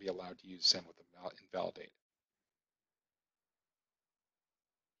should not be allowed to use send with invalidate.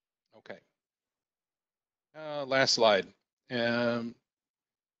 Okay. Last slide.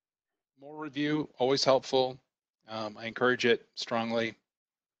 More review, always helpful. I encourage it strongly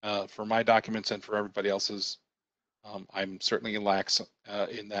for my documents and for everybody else's. I'm certainly lax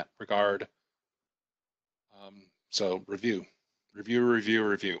in that regard. So review.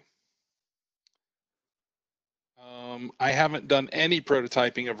 I haven't done any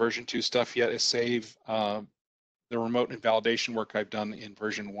prototyping of version 2 stuff yet, save the remote and validation work I've done in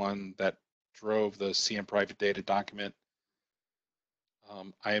version 1 that drove the CM private data document.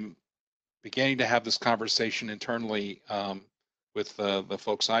 I'm beginning to have this conversation internally with the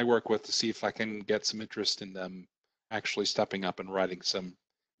folks I work with to see if I can get some interest in them actually stepping up and writing some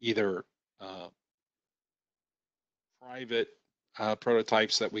either private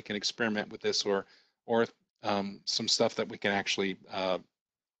prototypes that we can experiment with this, or some stuff that we can actually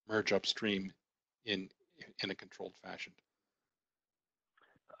merge upstream in a controlled fashion.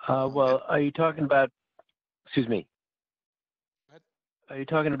 Well, are you talking about? Excuse me. Are you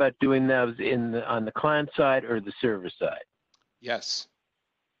talking about doing those on the client side or the server side? Yes.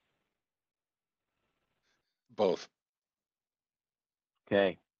 Both.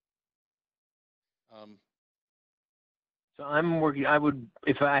 Okay. So I'm working. I would,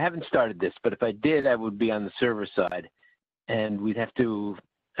 if I haven't started this, but if I did, I would be on the server side, and I'd have to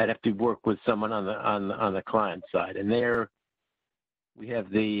work with someone on the client side, and there we have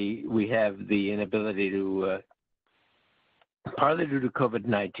the inability to, partly due to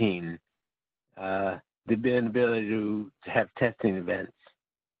COVID-19, the inability to have testing events.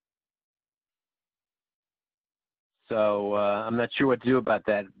 So I'm not sure what to do about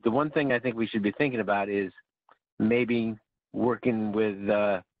that. The one thing I think we should be thinking about is maybe working with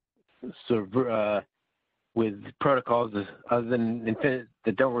with protocols other than Infinite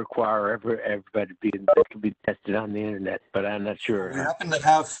that don't require everybody that can be tested on the internet. But I'm not sure. We happen to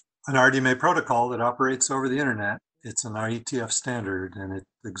have an RDMA protocol that operates over the internet. It's an IETF standard, and it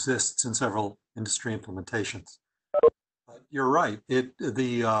exists in several industry implementations. But you're right. The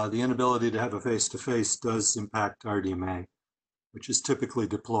inability to have a face-to-face does impact RDMA, which is typically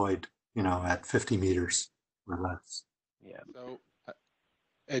deployed, at 50 meters or less. Yeah. So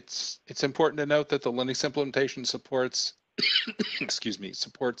it's important to note that the Linux implementation supports, excuse me,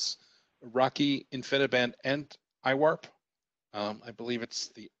 supports Rocky, InfiniBand, and IWARP. I believe it's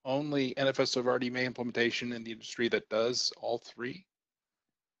the only NFS over RDMA implementation in the industry that does all three.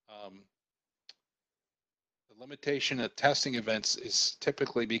 The limitation at testing events is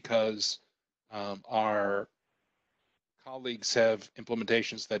typically because our colleagues have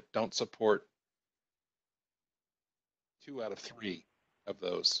implementations that don't support 2 out of 3 of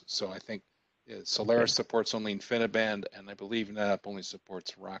those. So I think Solaris supports only InfiniBand, and I believe NetApp only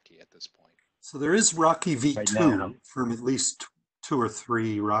supports Rocky at this point. So there is Rocky V2 Right from at least 2 or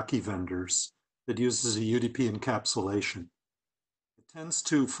 3 Rocky vendors that uses a UDP encapsulation. It tends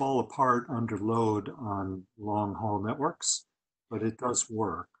to fall apart under load on long haul networks, but it does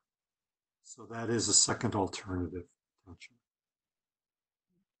work. So that is a second alternative.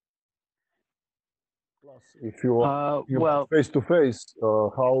 Plus, if you are face to face,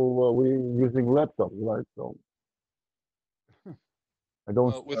 how are we using laptop, right? So I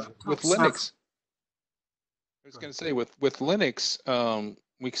don't. With Linux, I was going to say with Linux,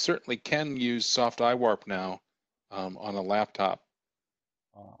 we certainly can use soft IWARP now on a laptop.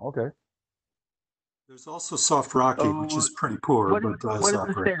 Okay. There's also soft Rocky, which is pretty poor, but does what is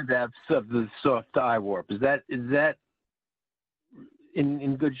operate. the status of the soft IWARP? Is that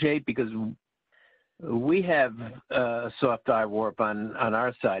in good shape? Because we have soft IWARP on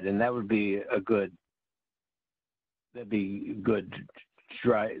our side, and that would be good to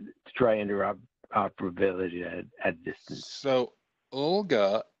try interoperability at distance. So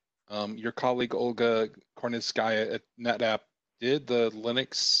Olga, your colleague Olga Kornitskaya at NetApp did the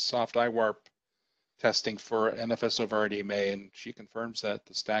Linux soft IWARP testing for NFS over RDMA, and she confirms that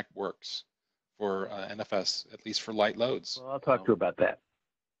the stack works for NFS, at least for light loads. Well, I'll talk to her about that.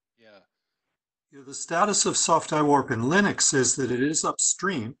 The status of soft IWARP in Linux is that it is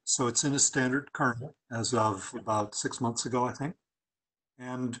upstream, so it's in a standard kernel as of about 6 months ago, I think.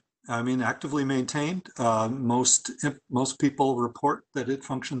 And I mean, actively maintained. Most people report that it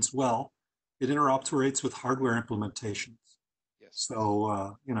functions well. It interoperates with hardware implementations. Yes.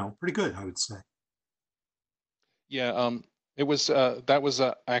 So, pretty good, I would say. Yeah, it was that was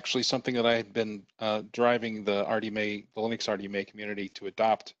actually something that I had been driving the RDMA, the Linux RDMA community to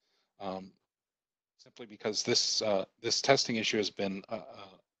adopt, simply because this testing issue has been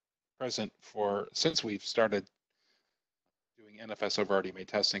present since we've started doing NFS over RDMA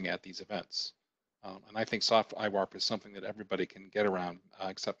testing at these events, and I think soft IWARP is something that everybody can get around,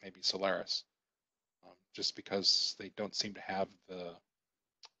 except maybe Solaris, just because they don't seem to have the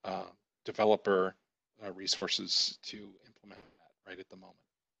developer resources to implement that right at the moment.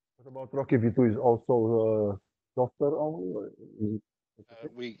 What about Rocky V2 is also software only? Or is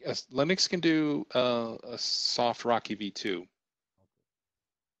it Linux can do a soft Rocky V2.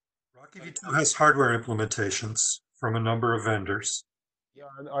 Rocky V2 has hardware implementations from a number of vendors. Yeah,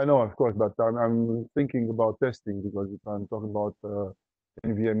 I know, of course, but I'm thinking about testing because if I'm talking about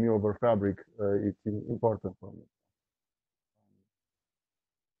NVMe over Fabric, it's important for me.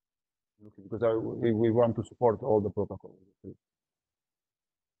 Because we want to support all the protocols.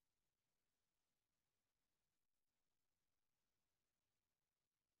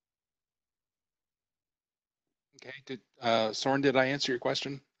 Okay, Soren, did I answer your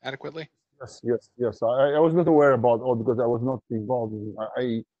question adequately? Yes. I was not aware about all because I was not involved.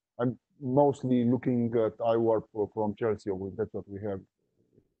 I'm mostly looking at iWarp from Chelsea. That's what we have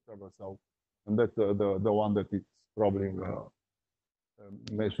server cell, and that's the one that it's probably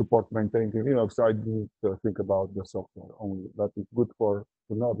may support maintaining. So I didn't think about the software only. But it's good to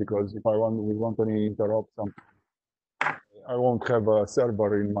know because if we want any interrupt something, I won't have a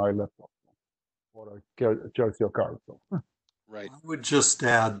server in my laptop or a Chelsea card. So. Right. I would just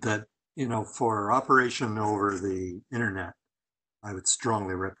add that, for operation over the internet, I would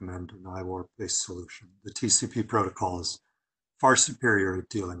strongly recommend an IWARP-based solution. The TCP protocol is far superior at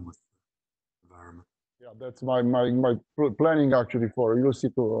dealing with the environment. Yeah, that's my planning actually for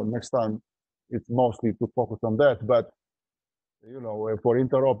UC2 next time. It's mostly to focus on that, but for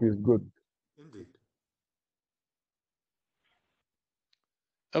interop is good. Indeed.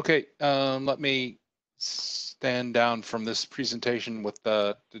 Okay, let me stand down from this presentation with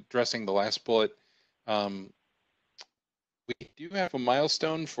addressing the last bullet. We do have a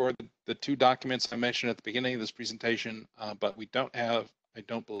milestone for the two documents I mentioned at the beginning of this presentation, but we don't have, I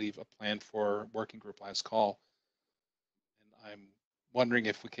don't believe, a plan for working group last call. And I'm wondering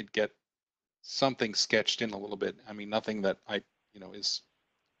if we could get something sketched in a little bit. I mean, nothing that is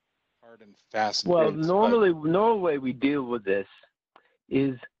hard and fast. Well, normal way we deal with this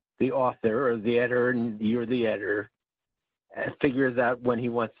is the author or the editor, and you're the editor, figures out when he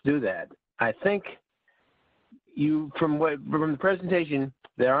wants to do that. I think from the presentation,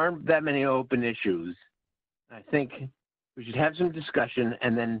 there aren't that many open issues. I think we should have some discussion,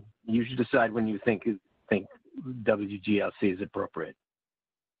 and then you should decide when you think WGLC is appropriate.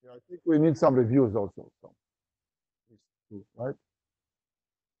 Yeah, I think we need some reviews also. So, right?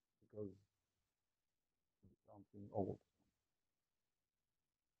 Because it's something old.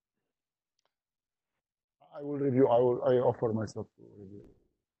 I will review. I offer myself to review.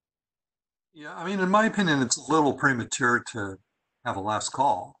 Yeah, I mean, in my opinion, it's a little premature to have a last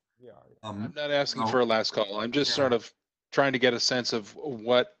call. Yeah. I'm not asking for a last call. I'm just sort of trying to get a sense of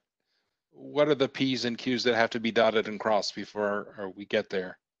what are the P's and Q's that have to be dotted and crossed before we get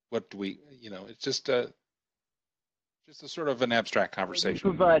there. What do we, it's just a sort of an abstract conversation.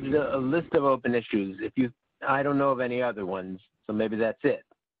 You provided a list of open issues. I don't know of any other ones, so maybe that's it.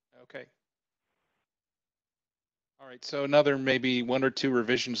 Okay. All right, so another maybe 1 or 2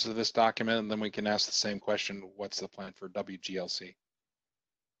 revisions to this document, and then we can ask the same question, what's the plan for WGLC?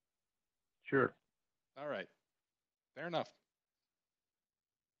 Sure. All right, fair enough.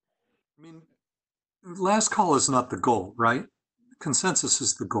 I mean, last call is not the goal, right? Consensus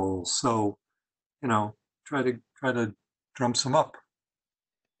is the goal. So, try to drum some up.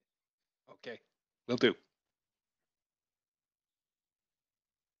 Okay, will do.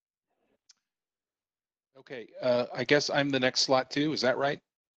 Okay, I guess I'm the next slot too, is that right?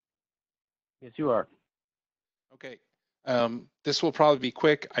 Yes, you are. Okay, this will probably be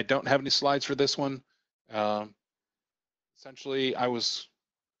quick. I don't have any slides for this one. Essentially, I was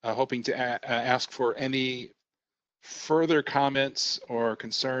hoping to ask for any further comments or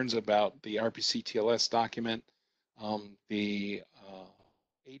concerns about the RPC TLS document. The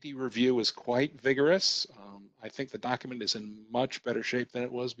AD review is quite vigorous. I think the document is in much better shape than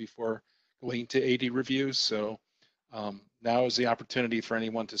it was before going to AD reviews. So now is the opportunity for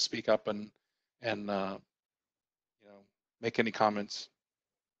anyone to speak up and make any comments.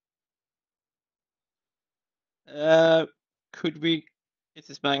 Could we, this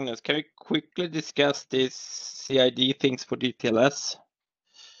is Magnus, can we quickly discuss this CID things for DTLS?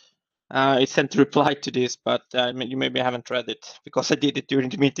 I sent a reply to this, but you maybe haven't read it because I did it during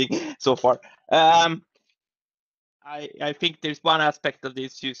the meeting so far. I think there's one aspect of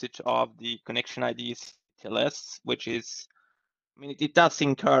this usage of the connection IDs TLS, which is, I mean, it does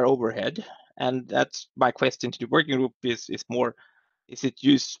incur overhead, and that's my question to the working group is more, is it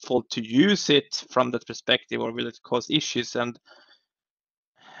useful to use it from that perspective, or will it cause issues? And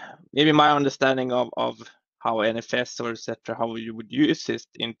maybe my understanding of how NFS or etc. how you would use it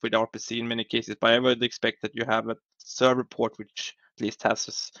with RPC in many cases, but I would expect that you have a server port which at least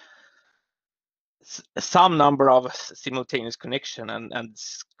has some number of simultaneous connection, and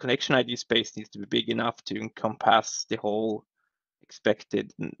connection ID space needs to be big enough to encompass the whole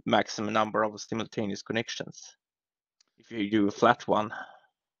expected maximum number of simultaneous connections if you do a flat one.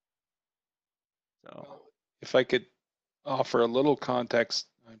 So if I could offer a little context,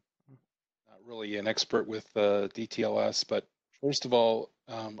 I'm not really an expert with DTLS, but first of all,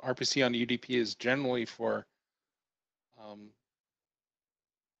 RPC on UDP is generally for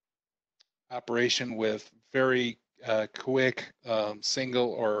operation with very quick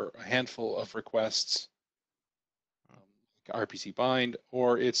single or a handful of requests, RPC bind,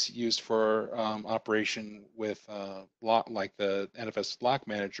 or it's used for operation with like the NFS block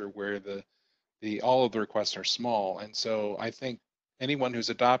manager, where all of the requests are small. And so I think anyone who's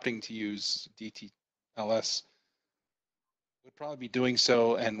adopting to use DTLS would probably be doing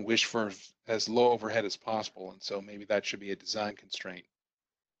so and wish for as low overhead as possible. And so maybe that should be a design constraint.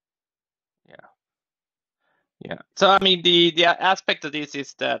 Yeah. So I mean, the aspect of this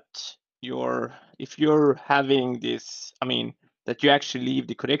is that if you're having this, I mean, that you actually leave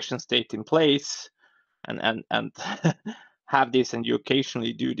the connection state in place and have this, and you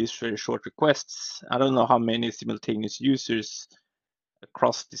occasionally do these very short requests. I don't know how many simultaneous users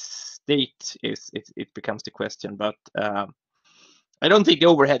across the state it becomes the question, but I don't think the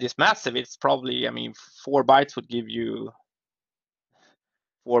overhead is massive. It's probably, I mean, 4 bytes would give you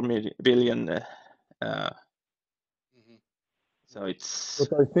 4 billion. So it's.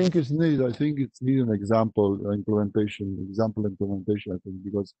 But I think it's needed. I think it's needed an example implementation. I think,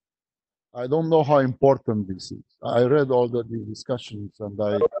 because I don't know how important this is. I read all the discussions, and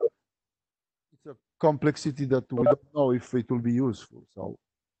it's a complexity that we don't know if it will be useful. So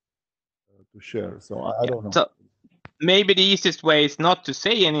to share. So I don't know. So maybe the easiest way is not to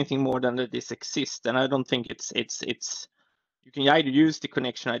say anything more than that this exists, and I don't think it's. You can either use the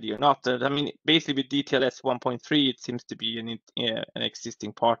connection ID or not. I mean, basically with DTLS 1.3, it seems to be an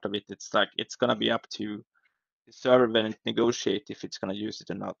existing part of it. It's like it's going to be up to the server when it negotiate if it's going to use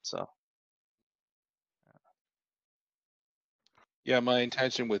it or not. So. Yeah, my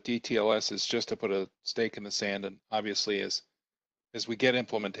intention with DTLS is just to put a stake in the sand, and obviously as we get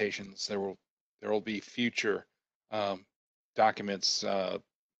implementations, there will be future documents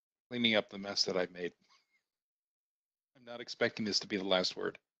cleaning up the mess that I've made. I'm not expecting this to be the last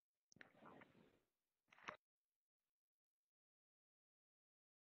word.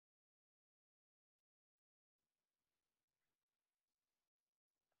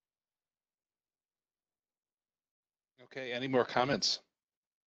 Okay, any more comments?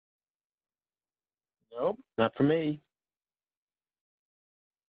 Nope, not for me.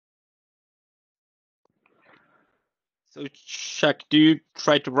 So Chuck, do you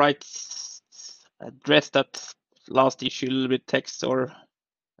try to address that last issue with text, or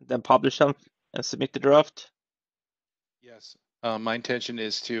then publish them and submit the draft? Yes, my intention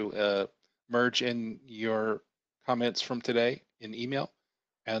is to merge in your comments from today in email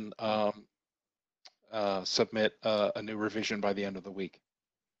and submit a new revision by the end of the week.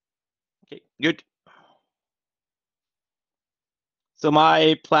 Okay, good. So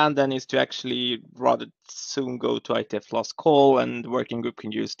my plan then is to actually rather soon go to IETF last call, and the working group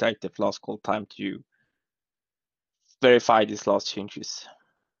can use the IETF last call time to verify these last changes.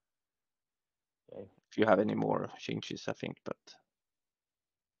 Okay. If you have any more changes, I think, but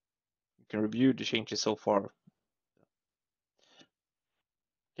you can review the changes so far.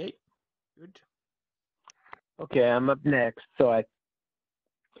 Okay, good. Okay, I'm up next. So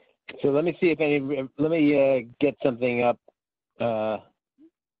let me see if let me get something up. Let's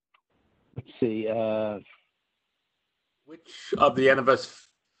see. Which of the NFS?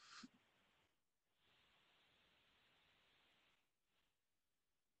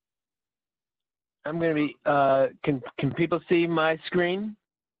 I'm going to be. Can people see my screen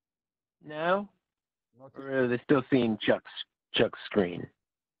now, or are they still seeing Chuck's screen?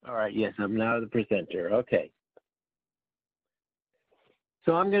 All right. Yes, I'm now the presenter. Okay.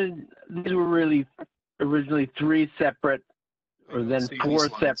 So these were really originally 3 separate, or then 4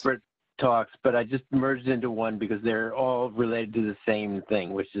 separate talks, but I just merged into one because they're all related to the same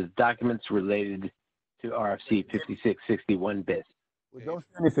thing, which is documents related to RFC 5661 bits. We don't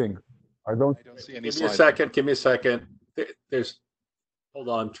see anything. I don't see any slides. Give me a second. Hold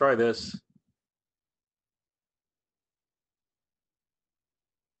on, try this.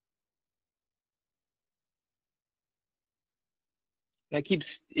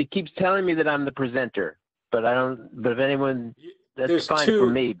 It keeps telling me that I'm the presenter, but I don't. But if anyone, that's fine for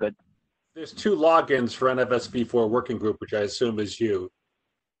me. But There's 2 logins for NFSV4 working group, which I assume is you.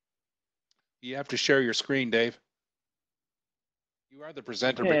 You have to share your screen, Dave. You are the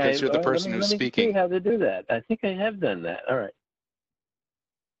presenter Okay, because you're the person let who's me see speaking. how to do that. I think I have done that. All right.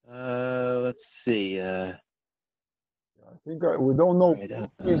 Let's see. I think we don't know. Right,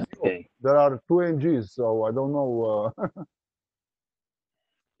 who is you. okay. There are 2 NGs, so I don't know.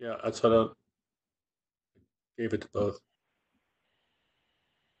 Yeah, that's what I gave it to both.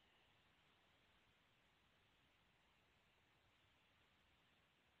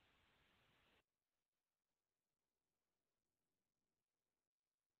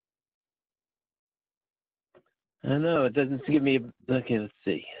 I know it doesn't give me. Okay, let's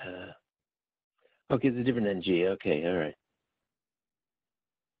see. Okay, it's a different NG. Okay, all right.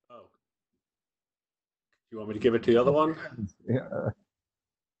 Oh. You want me to give it to the other one? Yeah.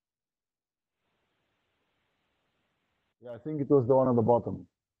 Yeah, I think it was the one on the bottom.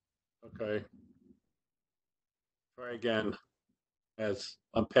 Okay. Try again, as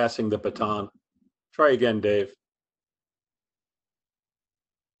I'm passing the baton. Try again, Dave.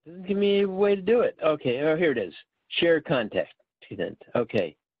 Doesn't give me a way to do it. Okay, oh, here it is. Share contact.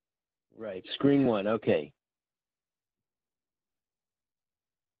 Okay. Right, screen 1. Okay.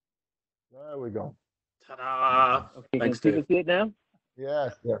 There we go. Ta-da! Okay, Thanks, can people Dave. see it now?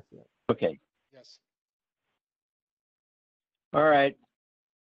 Yes, yes, yes. Okay. Yes. All right.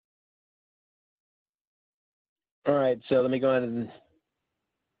 All right, so let me go on and.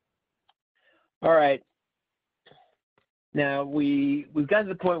 All right. Now we've gotten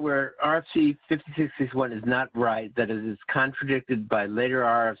to the point where RFC 5661 is not right, that it is contradicted by later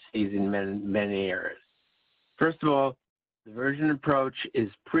RFCs in many areas. First of all, the version approach is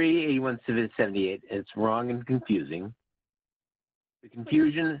pre-8178. It's wrong and confusing. The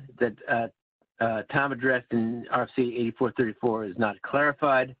confusion that Tom addressed in RFC 8434 is not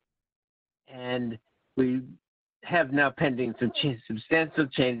clarified, and we have now pending some substantial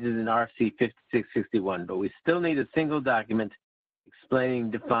changes in RFC 5661, but we still need a single document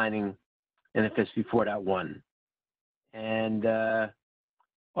explaining, defining NFSV 4.1. And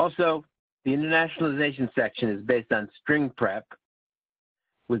also, the internationalization section is based on string prep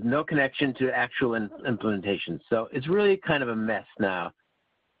with no connection to actual implementation. So it's really kind of a mess now.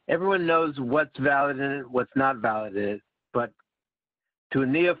 Everyone knows what's valid in it, what's not valid in it, but to a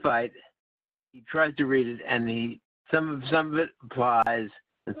neophyte, he tries to read it, and some of it applies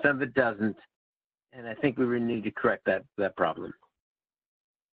and some of it doesn't, and I think we really need to correct that problem.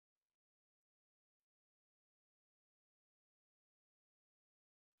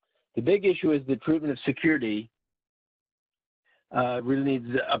 The big issue is the treatment of security really needs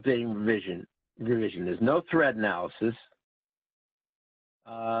updating revision. There's no threat analysis.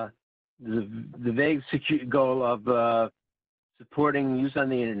 The vague goal of supporting use on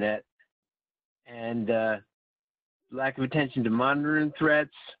the internet and lack of attention to monitoring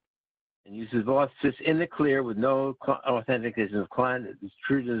threats and use of authors in the clear with no authentication of client is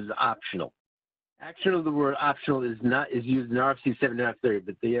treated as optional. Actually, the word optional is used in RFC 7930,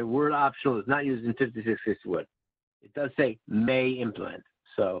 but the word optional is not used in 5661. It does say may implement.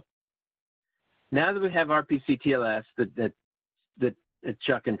 So now that we have RPC TLS that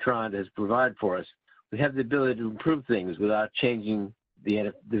Chuck and Trond has provided for us, we have the ability to improve things without changing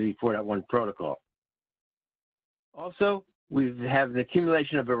the V4.1 protocol. Also, we have an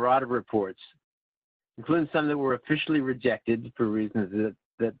accumulation of errata reports, including some that were officially rejected for reasons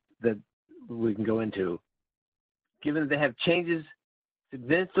that we can go into. Given that they have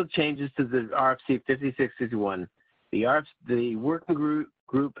substantial changes to the RFC 5661, the working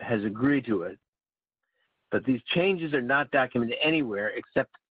group has agreed to it, but these changes are not documented anywhere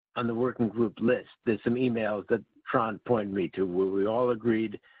except on the working group list. There's some emails that Tron pointed me to where we all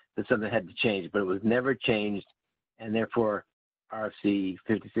agreed that something had to change, but it was never changed, and therefore RFC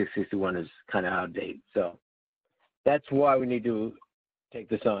 5661 is kind of outdated. So that's why we need to take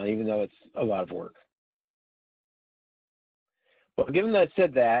this on, even though it's a lot of work. Well, given that I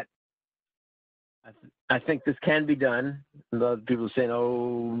said that, I think this can be done. A lot of people are saying,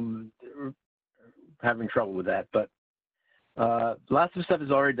 oh, they're having trouble with that, but lots of stuff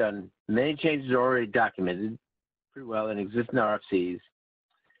is already done. Many changes are already documented pretty well in existing RFCs.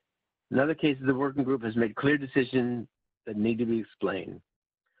 In other cases, the working group has made clear decisions that need to be explained.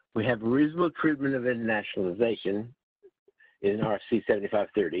 We have reasonable treatment of internationalization in RFC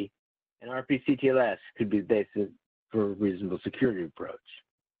 7530, and RPC-TLS could be the basis for a reasonable security approach.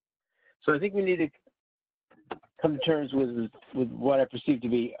 So I think we need to come to terms with what I perceive to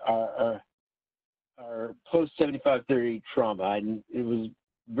be our post-7530 trauma. It was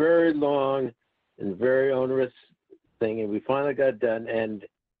very long and very onerous thing, and we finally got it done. And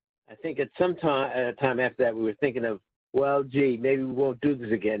I think at some time after that, we were thinking of, well, gee, maybe we won't do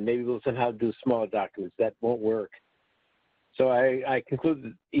this again. Maybe we'll somehow do small documents. That won't work. So I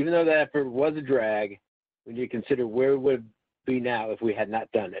concluded, even though that effort was a drag, we need to consider where we would be now if we had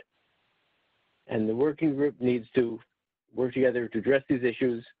not done it. And the working group needs to work together to address these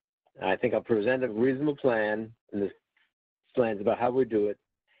issues. I think I'll present a reasonable plan, and this plan's about how we do it.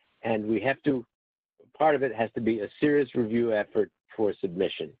 And we have to, part of it has to be a serious review effort for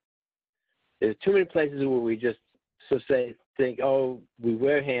submission. There's too many places where we just think, oh, we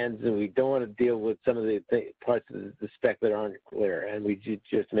wear hands and we don't want to deal with some of the parts of the spec that aren't clear, and we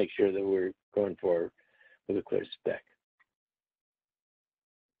just make sure that we're going forward with a clear spec.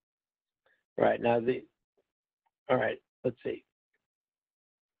 Right, now all right, let's see.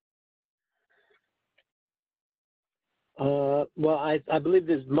 Well, I believe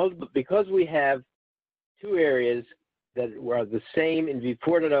there's multiple, because we have two areas that are the same in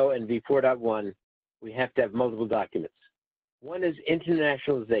v4.0 and v4.1, we have to have multiple documents. One is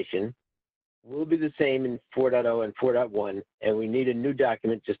internationalization, will be the same in 4.0 and 4.1, and we need a new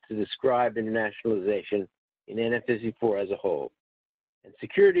document just to describe internationalization in NFSV4 as a whole. And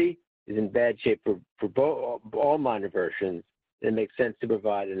security is in bad shape for all minor versions, and it makes sense to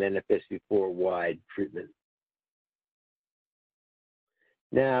provide an NFSV4 wide treatment.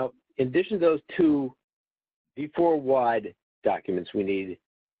 Now, in addition to those two v4 wide documents, we need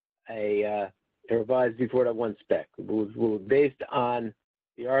a revised v4.1 spec, which will be based on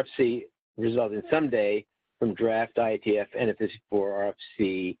the RFC resulting someday from draft IETF NFSV4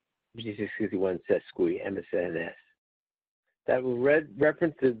 RFC 5661 SESQI MSNS. That will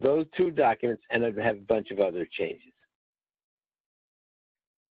reference those two documents and it will have a bunch of other changes.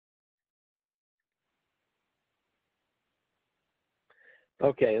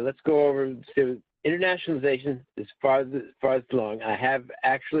 Okay, let's go over to internationalization as far as along. I have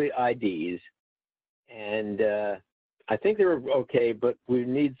actually IDs, and I think they're okay, but we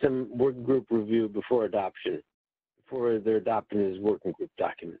need some working group review before adoption, before they're adopted as working group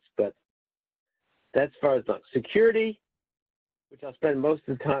documents. But that's as far as along. Security, which I'll spend most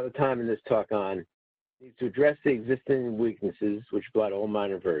of the time in this talk on, needs to address the existing weaknesses, which apply to all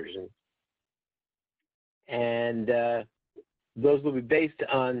minor versions. And those will be based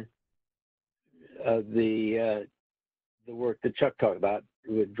on the work that Chuck talked about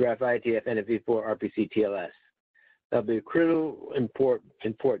with draft IETF NFV4 RPC TLS. That'll be of critical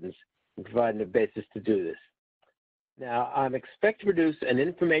importance in providing a basis to do this. Now, I'm expected to produce an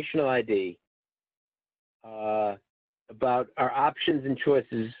informational ID about our options and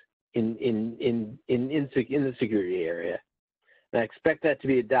choices in the security area. And I expect that to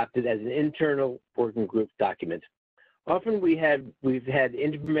be adopted as an internal working group document. Often we've had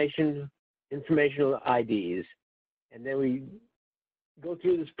informational IDs, and then we go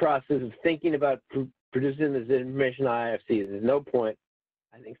through this process of thinking about producing this informational IFC. There's no point.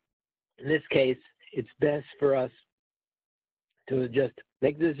 I think in this case, it's best for us to just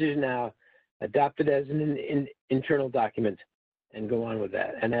make the decision now, adopt it as an internal document, and go on with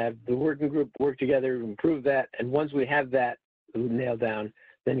that. And have the working group work together to improve that. And once we have that nailed down,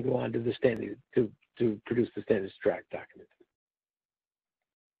 then go on to the standard to produce the standards track document.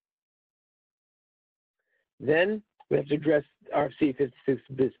 Then we have to address RFC 56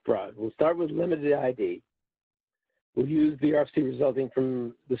 BIS broad. We'll start with limited ID. We'll use the RFC resulting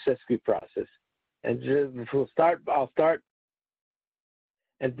from the SESQI process. And I'll start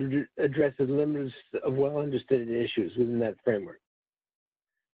and address the limits of well understood issues within that framework.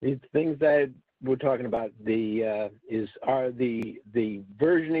 These things that we're talking about are the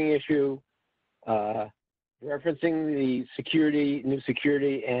versioning issue, referencing the security, new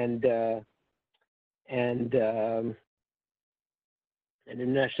security, and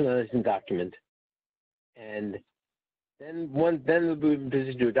internationalization document, and then we'll be in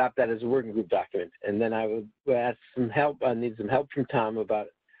position to adopt that as a working group document. And then I would ask some help. I need some help from Tom about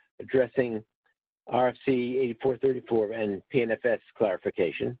addressing RFC 8434 and PNFS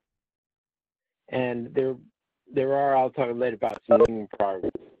clarification. And there are, I'll talk later about some prior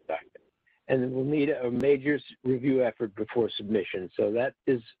documents. And then we'll need a major review effort before submission. So that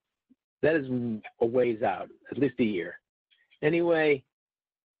is a ways out, at least a year. Anyway,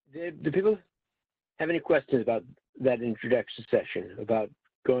 do people have any questions about that introduction session about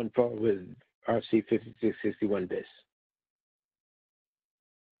going forward with RFC 5661 BIS?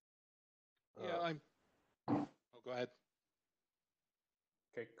 Yeah, go ahead.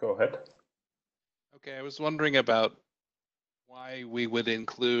 Okay, go ahead. Okay, I was wondering about why we would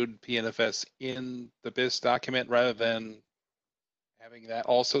include PNFS in the BIS document rather than having that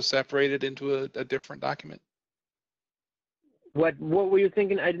also separated into a different document. What were you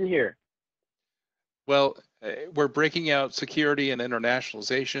thinking? I didn't hear. Well, we're breaking out security and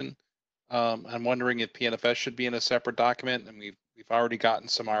internationalization. I'm wondering if PNFS should be in a separate document, and we've already gotten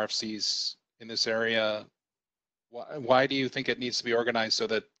some RFCs in this area. Why do you think it needs to be organized so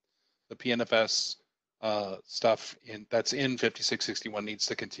that the PNFS stuff that's in 5661 needs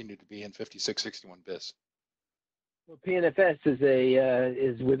to continue to be in 5661 bis? Well, PNFS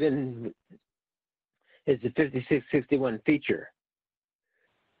is within the 5661 feature.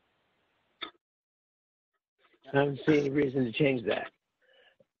 I don't see any reason to change that.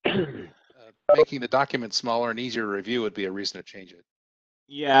 Making the document smaller and easier to review would be a reason to change it.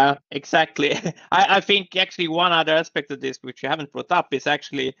 Yeah, exactly. I think actually one other aspect of this, which you haven't brought up, is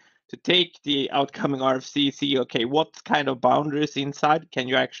actually to take the outcoming RFC, see, okay, what kind of boundaries inside? Can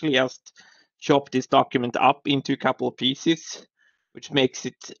you actually just chop this document up into a couple of pieces, which makes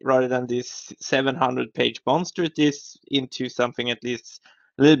it, rather than this 700-page monster, this into something at least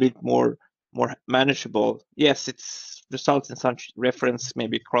a little bit more manageable. Yes, it results in some reference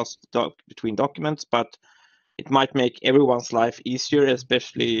maybe across between documents, but it might make everyone's life easier,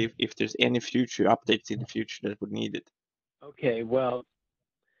 especially if there's any future updates in the future that would need it. Okay, well,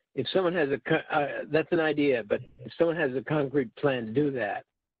 if someone has that's an idea, but if someone has a concrete plan to do that,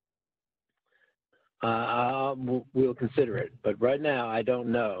 we'll consider it. But right now, I don't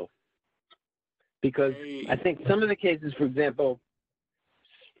know. Because I think some of the cases, for example,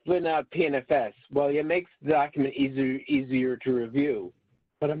 splitting out PNFS, well, it makes the document easier to review,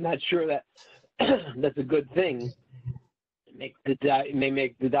 but I'm not sure that that's a good thing. It may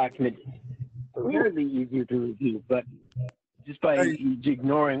make the document fairly easier to review, but just by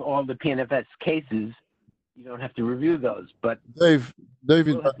ignoring all the PNFS cases, you don't have to review those. But David,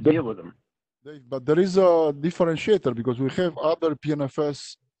 we'll have to deal with them. Dave, but there is a differentiator because we have other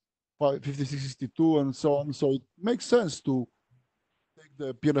PNFS 5662 and so on. So it makes sense to take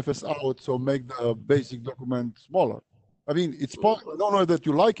the PNFS out, so make the basic document smaller. I mean, it's I don't know that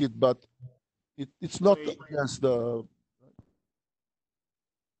you like it, but it's not against the.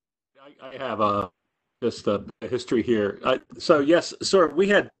 I have just a history here. So yes, sir, we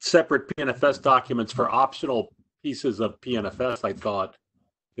had separate PNFS documents for optional pieces of PNFS, I thought,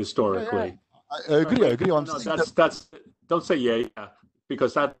 historically. I agree. I agree. No, that's don't say yeah,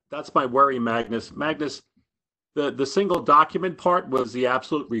 because that's my worry, Magnus. Magnus, the single document part was the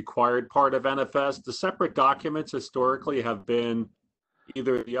absolute required part of NFS. The separate documents historically have been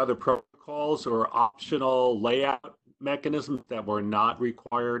either the other protocols or optional layout mechanisms that were not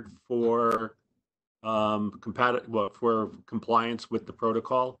required for for compliance with the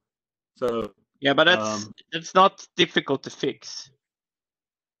protocol. So yeah, but that's not difficult to fix.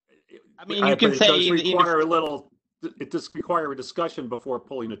 I mean, you can say it does require a discussion before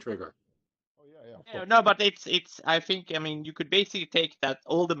pulling the trigger. Oh yeah. No, but it's. I think, I mean, you could basically take that,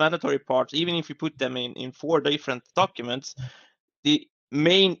 all the mandatory parts, even if you put them in 4 different documents. The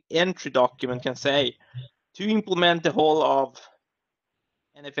main entry document can say, to implement the whole of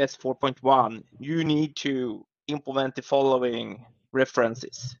NFS 4.1, you need to implement the following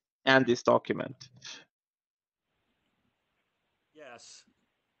references and this document. Yes.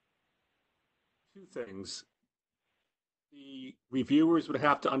 2 things. The reviewers would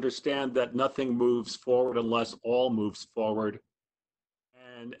have to understand that nothing moves forward unless all moves forward.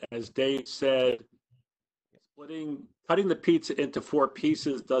 And as Dave said, cutting the pizza into 4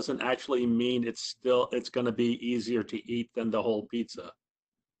 pieces doesn't actually mean it's going to be easier to eat than the whole pizza.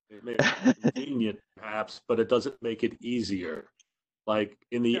 It may be convenient, perhaps, but it doesn't make it easier. Like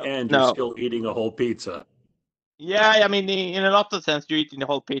in the end, you're still eating a whole pizza. Yeah, I mean, in a lot of sense, you're eating the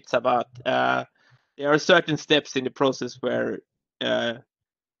whole pizza, but there are certain steps in the process where,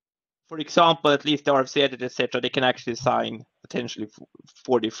 for example, at least the RFC editor, etc., they can actually assign potentially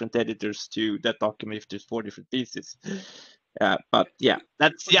 4 different editors to that document if there's 4 different pieces. But yeah,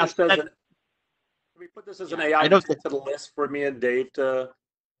 that's just. Can we put this as an AI to the list for me and Dave to?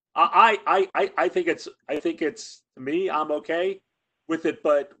 I think it's to me, I'm okay with it,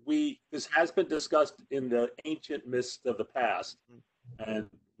 but this has been discussed in the ancient mist of the past, and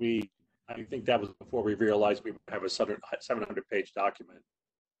I think that was before we realized we would have a 700-page document.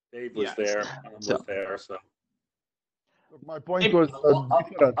 Dave was there, Alan was there, so. My point was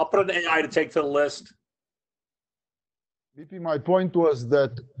I'll put an AI to take to the list. VP, my point was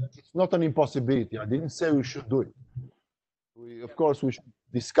that it's not an impossibility. I didn't say we should do it. Of course, we should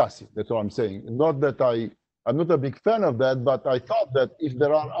discuss it. That's what I'm saying. Not that I'm not a big fan of that, but I thought that if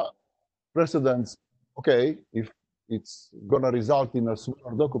there are precedents, okay, if it's going to result in a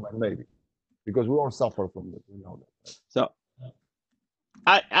smaller document, maybe, because we all suffer from that. We know that. Right? So,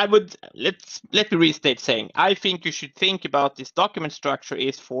 I would let me restate saying I think you should think about this document structure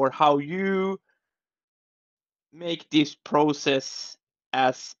is for how you make this process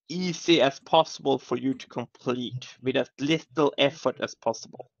as easy as possible for you to complete with as little effort as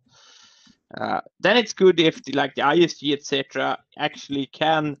possible. Then it's good if the ISG etc. actually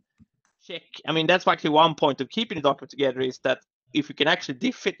can check. I mean, that's actually one point of keeping the document together is that if you can actually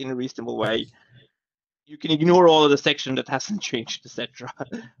diff it in a reasonable way, you can ignore all of the section that hasn't changed, etc.,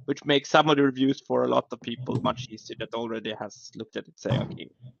 which makes some of the reviews for a lot of people much easier that already has looked at it, say, okay,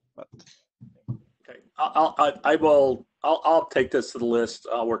 but. Okay, I'll take this to the list.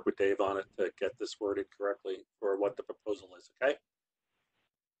 I'll work with Dave on it to get this worded correctly for what the proposal is. Okay.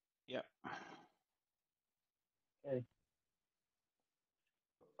 Yeah. Okay.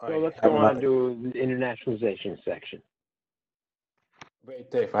 So let's go on to the internationalization section. Wait,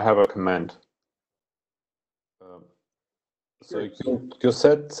 Dave, I have a comment. So you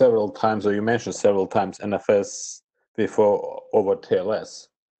said several times, or you mentioned several times, NFSV4 over TLS.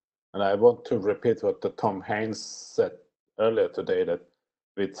 And I want to repeat what Tom Haynes said earlier today, that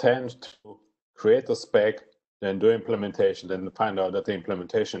we tend to create a spec, then do implementation, then find out that the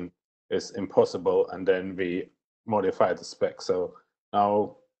implementation is impossible, and then we modify the spec. So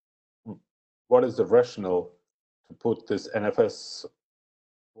now, what is the rationale to put this NFS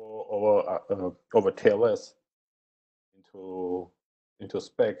over TLS into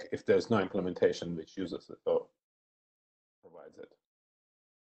spec if there's no implementation which uses it or provides it?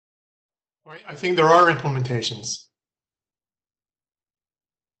 I think there are implementations.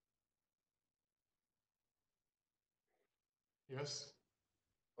 Yes.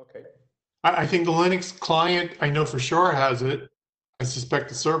 Okay. I think the Linux client, I know for sure has it. I suspect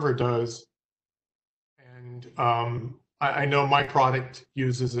the server does. And I know my product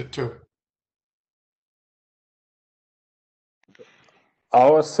uses it too.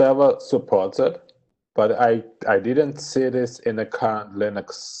 Our server supports it, but I didn't see this in a current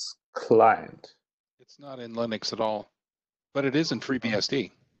Linux client. It's not in Linux at all, but it is in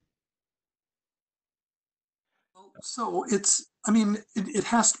FreeBSD. So I mean, it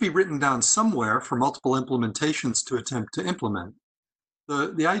has to be written down somewhere for multiple implementations to attempt to implement.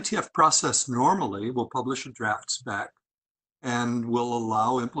 The IETF process normally will publish a draft spec and will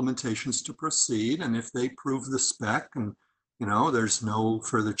allow implementations to proceed. And if they prove the spec and there's no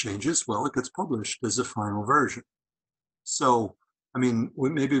further changes, well, it gets published as a final version. So, I mean,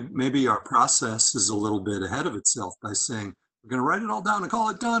 maybe our process is a little bit ahead of itself by saying, we're going to write it all down and call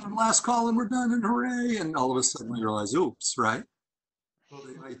it done, and last call, and we're done, and hooray. And all of a sudden we realize, oops, right? Well,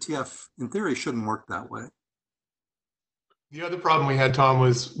 the IETF, in theory, shouldn't work that way. The other problem we had, Tom,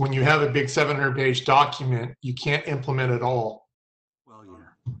 was when you have a big 700-page document, you can't implement it all. Well,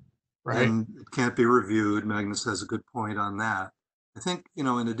 yeah. Right. And it can't be reviewed. Magnus has a good point on that. I think, in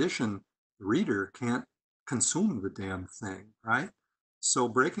addition, the reader can't consume the damn thing, right? So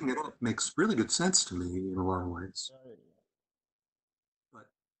breaking it up makes really good sense to me in a lot of ways. But,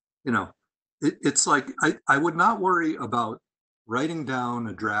 it's like I would not worry about writing down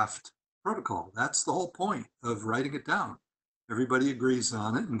a draft protocol. That's the whole point of writing it down. Everybody agrees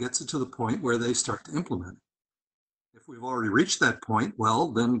on it and gets it to the point where they start to implement it. If we've already reached that point,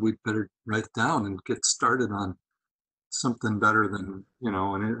 well, then we'd better write it down and get started on something better than,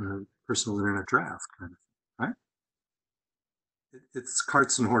 a personal internet draft kind of thing, right? It's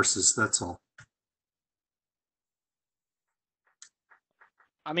carts and horses, that's all.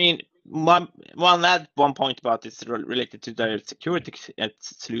 I mean, one point about this related to the security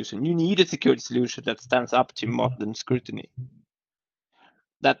solution. You need a security solution that stands up to modern scrutiny.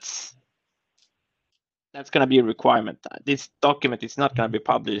 That's going to be a requirement. This document is not going to be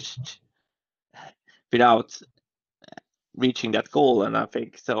published without reaching that goal, and I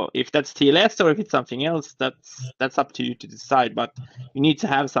think so. If that's TLS or if it's something else, that's up to you to decide. But you need to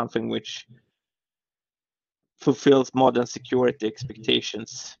have something which fulfills modern security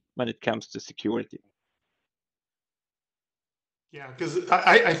expectations when it comes to security. Yeah, because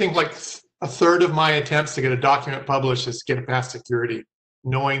I think like a third of my attempts to get a document published is to get it past security,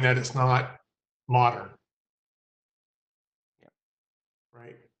 knowing that it's not modern. Yeah.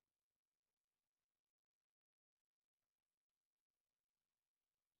 Right.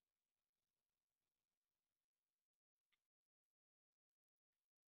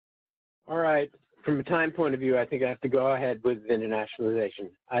 All right. From a time point of view, I think I have to go ahead with internationalization.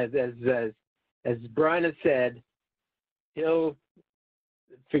 As Brian has said, he'll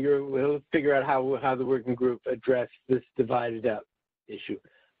figure out how the working group addressed this divided up issue.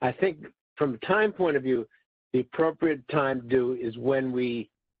 I think from a time point of view, the appropriate time to do is when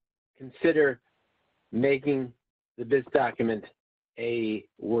we consider making the BIS document a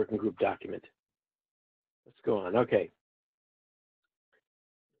working group document. Let's go on. Okay.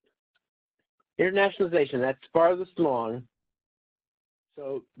 Internationalization, that's farthest along.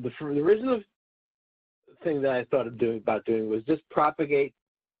 So the original thing that I thought of about doing was just propagate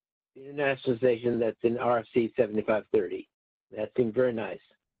the internationalization that's in RFC 7530. That seemed very nice.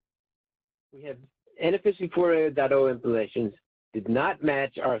 We have NFSV4.0 implementations did not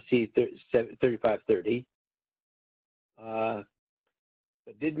match RFC 3530, but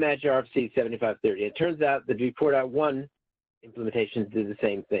did match RFC 7530. It turns out the V4.1 implementations did the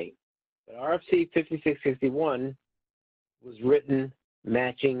same thing. But RFC 5661 was written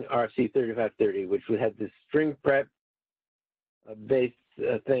matching RFC 3530, which had this string prep based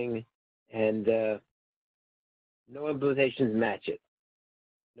thing, and no implementations match it.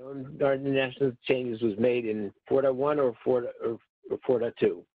 No international changes was made in 4.1 or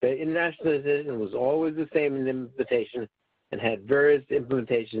 4.2. The internationalization was always the same in the implementation and had various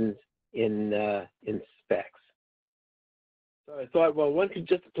implementations in specs. So I thought, well, one could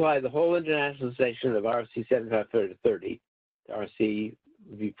just apply the whole internationalization of RFC 7530 to RFC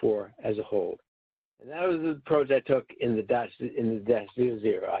V4 as a whole. And that was the approach I took in the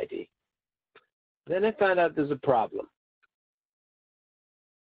 -00 ID. Then I found out there's a problem.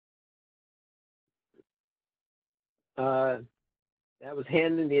 That was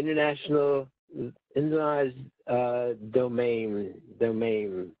handling the internationalized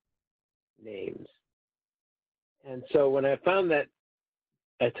domain names. And so when I found that,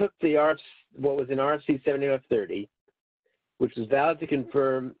 I took what was in RFC 7530, which was valid to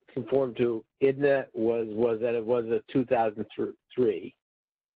conform to IDNA, was that it was a 2003.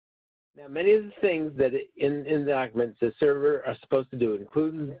 Now, many of the things that in the documents the server are supposed to do,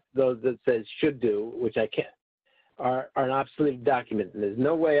 including those that says should do, which I can't, are an obsolete document. And there's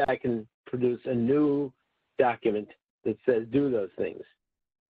no way I can produce a new document that says do those things.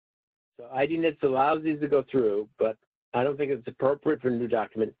 So IDNITS allows these to go through, but I don't think it's appropriate for a new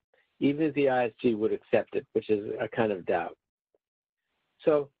document, even if the ISG would accept it, which is a kind of doubt.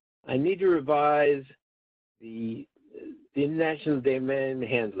 So I need to revise the international domain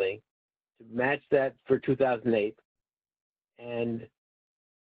handling to match that for 2008, and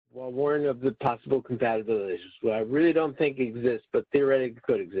while warning of the possible compatibility issues, well, I really don't think exists, but theoretically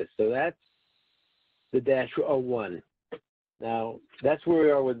could exist. So that's the -01. Now, that's where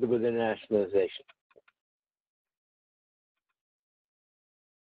we are with internationalization.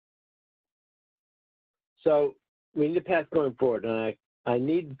 So we need a path going forward, and I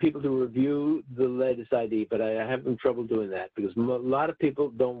need people to review the latest ID, but I have trouble doing that because a lot of people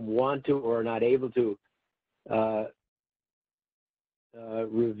don't want to or are not able to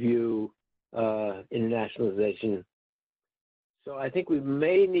review internationalization. So I think we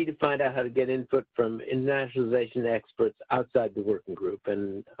may need to find out how to get input from internationalization experts outside the working group,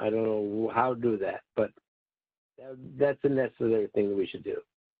 and I don't know how to do that, but that's a necessary thing that we should do.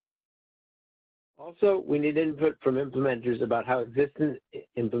 Also, we need input from implementers about how existing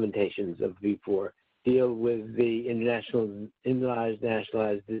implementations of V4 deal with the nationalized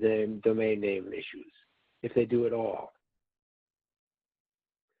domain name issues, if they do at all.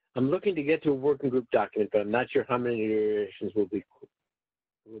 I'm looking to get to a working group document, but I'm not sure how many iterations will be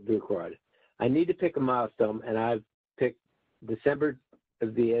required. I need to pick a milestone, and I've picked December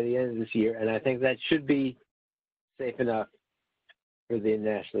at the end of this year, and I think that should be safe enough for the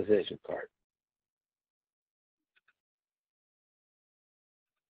nationalization part.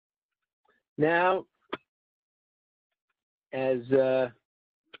 Now, as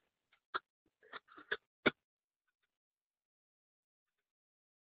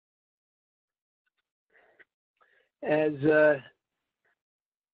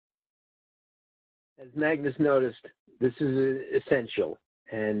Magnus noticed, this is essential.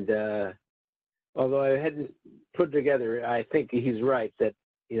 And although I hadn't put it together, I think he's right that,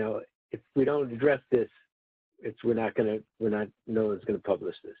 you know, if we don't address this, no one's going to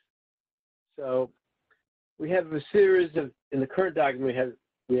publish this. So we have a series of, in the current document,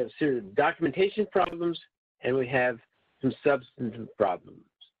 we have a series of documentation problems, and we have some substantive problems.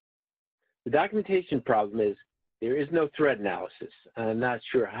 The documentation problem is there is no thread analysis. I'm not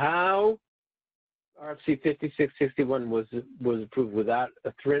sure how RFC 5661 was approved without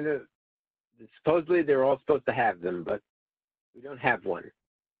a thread. Supposedly they're all supposed to have them, but we don't have one.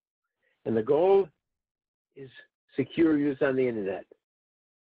 And the goal is secure use on the internet.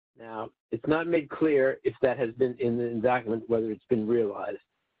 Now, it's not made clear if that has been in the document, whether it's been realized.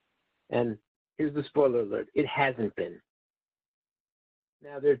 And here's the spoiler alert, it hasn't been.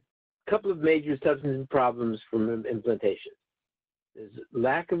 Now, there are a couple of major substantive problems from implementation. There's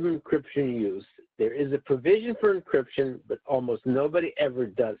lack of encryption use. There is a provision for encryption, but almost nobody ever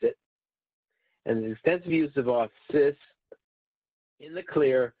does it. And the extensive use of auth-sys in the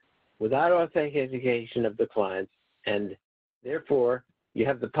clear without authentication of the clients, and therefore you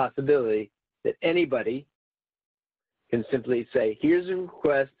have the possibility that anybody can simply say, here's a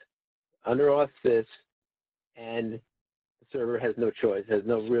request under auth-sys, and the server has no choice, has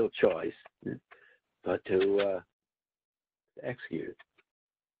no real choice but to execute it.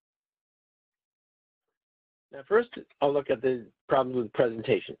 Now, first, I'll look at the problems with the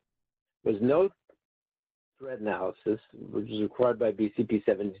presentation. There's no threat analysis, which is required by BCP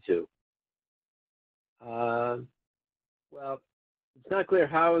 72. Well, it's not clear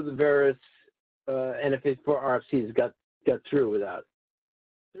how the various NFSV4 RFCs got through without.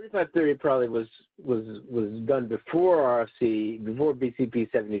 3530 probably was done before RFC, before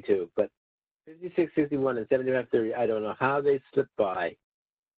BCP 72, but 5661 and 7530, I don't know how they slipped by.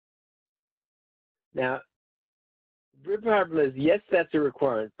 Now, the problem is, yes, that's a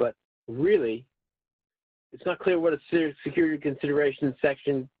requirement, but really, it's not clear what a security consideration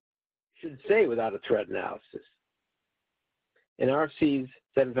section should say without a threat analysis. In RFCs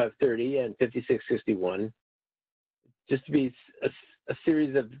 7530 and 5661, just to be a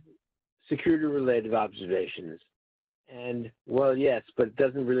series of security-related observations. And, well, yes, but it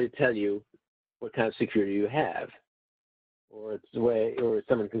doesn't really tell you what kind of security you have. Or it's the way, or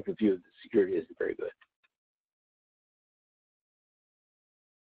someone can confuse that security isn't very good.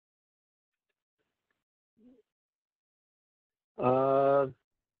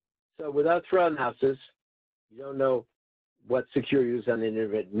 So without threat analysis, you don't know what secure use on the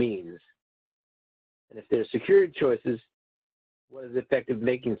internet means. And if there are security choices, what is the effect of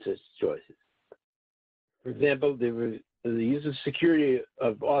making such choices? For example, the use of security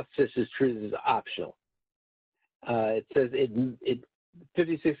of auth-sys is treated as optional. It says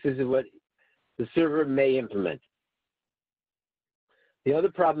 56 is what the server may implement. The other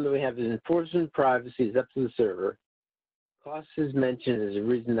problem that we have is enforcement privacy is up to the server. Cost is mentioned as a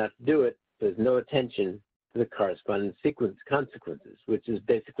reason not to do it. There's no attention to the corresponding consequences, which is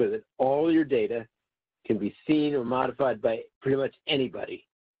basically that all your data can be seen or modified by pretty much anybody.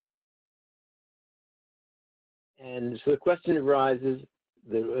 And so the question arises,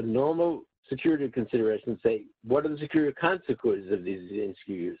 the normal security considerations say, what are the security consequences of these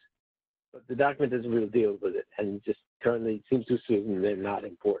insecure use? But the document doesn't really deal with it, and just currently seems to assume they're not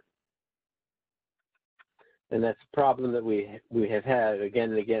important. And that's a problem that we have had again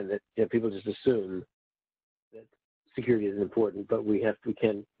and again, that people just assume that security isn't important, but we have to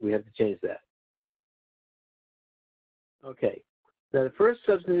change that. Okay. Now the first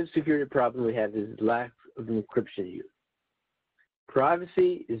substantive security problem we have is lack of encryption use.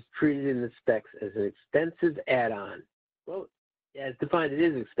 Privacy is treated in the specs as an expensive add-on. Well, as defined, it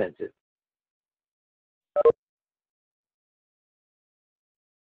is expensive.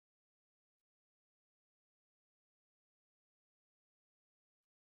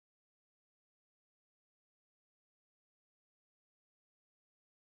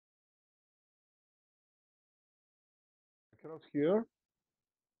 I cannot hear.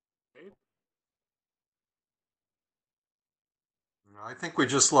 I think we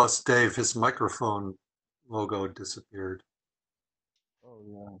just lost Dave. His microphone logo disappeared. Oh,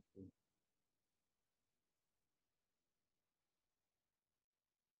 yeah.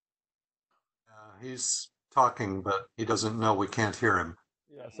 He's talking, but he doesn't know we can't hear him.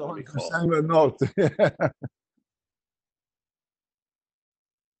 Yeah, so you send a note.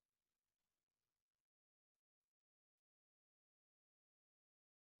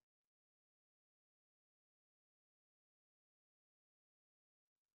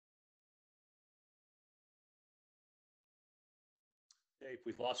 Dave,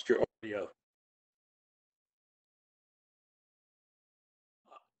 we've lost your audio.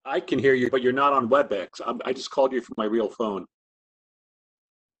 I can hear you, but you're not on WebEx. I just called you from my real phone.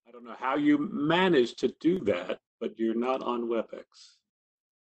 I don't know how you managed to do that, but you're not on WebEx.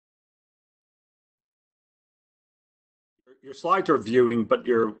 Your slides are viewing, but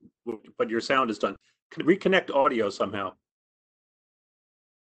your sound is done. Can reconnect audio somehow.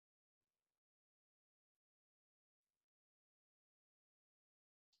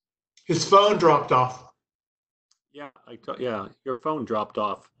 His phone dropped off. Yeah, yeah, your phone dropped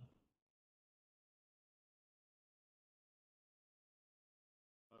off.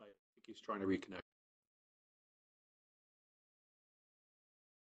 I think he's trying to reconnect.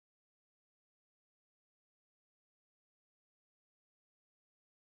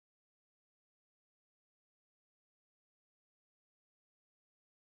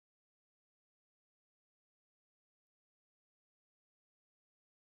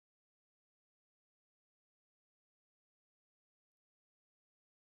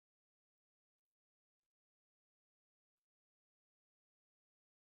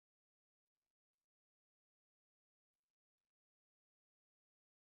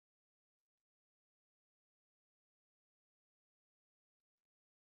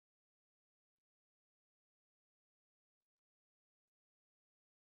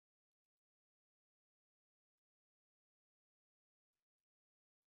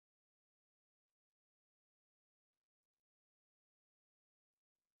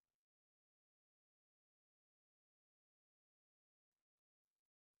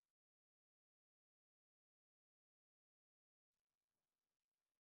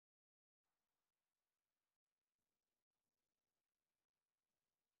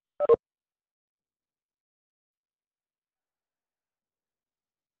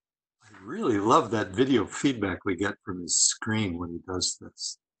 really love that video feedback we get from his screen when he does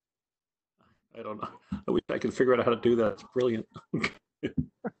this. I don't know. I wish I could figure out how to do that. It's brilliant.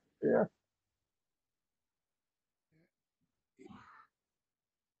 Yeah.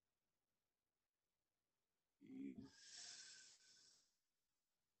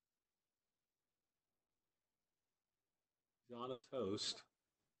 He's on a toast.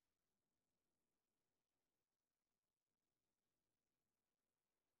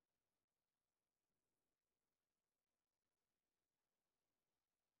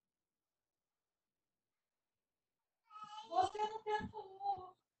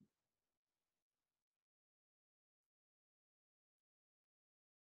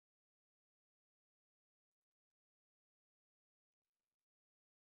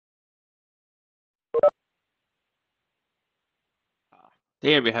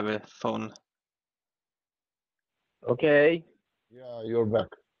 There we have a phone. Okay. Yeah, you're back.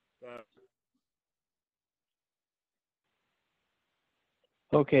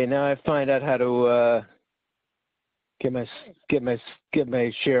 Okay, now I find out how to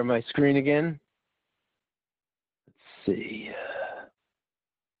share my screen again. Let's see.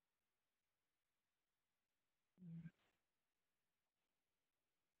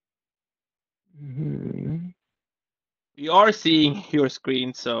 Mhm. We are seeing your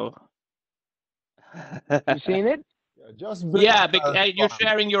screen, so. You seen it? Yeah, just bring Yeah, the but you're slide.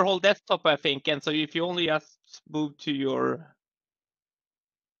 sharing your whole desktop, I think, and so if you only just move to your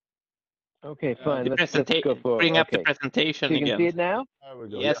Okay, fine. the Let's go forward. bring up the Okay. presentation So you can again. see it now? There we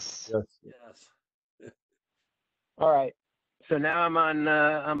go. Yes. Yes. Yes. All right. So now I'm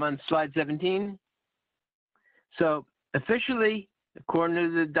on slide 17. So officially, according to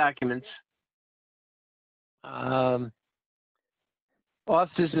the documents,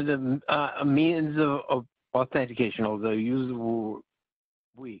 OAuth is a means of authentication, although usable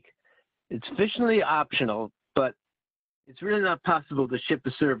weak. It's officially optional, but it's really not possible to ship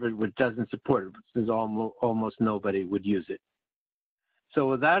a server which doesn't support it, since almost nobody would use it. So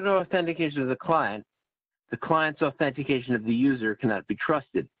without authentication of the client's authentication of the user cannot be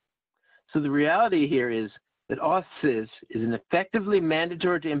trusted. So the reality here is that authsys is an effectively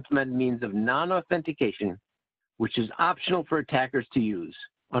mandatory to implement means of non-authentication, which is optional for attackers to use,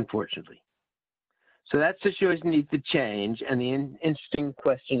 unfortunately. So that situation needs to change, and the interesting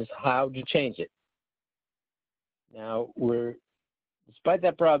question is how to change it. Now, despite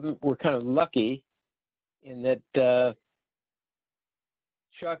that problem, we're kind of lucky in that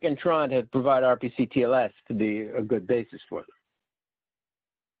Chuck and Tron have provided RPC TLS to be a good basis for them.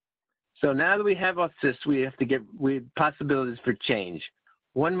 So now that we have authsys, we have possibilities for change.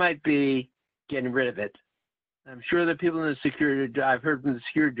 One might be getting rid of it. I'm sure that people in the security, I've heard from the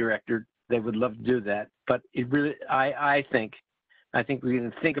security director, they would love to do that. But it really, I think we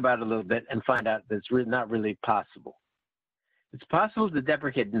can think about it a little bit and find out that it's really not really possible. It's possible to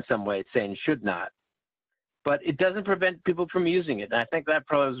deprecate it in some way, saying should not, but it doesn't prevent people from using it. And I think that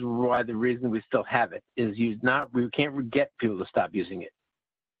probably is why the reason we still have it is we can't get people to stop using it.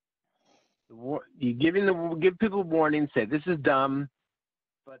 You give people warnings, say this is dumb,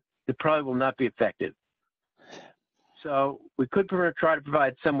 but it probably will not be effective. So we could try to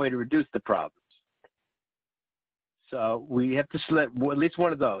provide some way to reduce the problems. So we have to select at least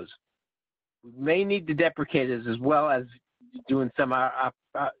one of those. We may need to deprecate it as well as doing some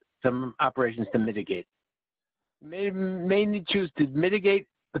operations to mitigate. May need to choose to mitigate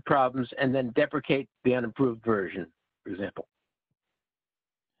the problems and then deprecate the unimproved version, for example.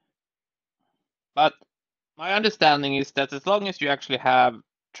 But my understanding is that as long as you actually have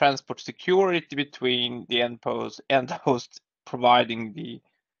transport security between the end host providing the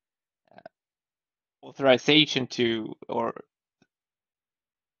authorization to, or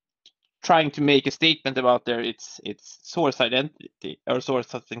trying to make a statement about its source identity or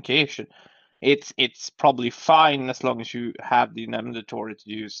source authentication, it's probably fine as long as you have the mandatory to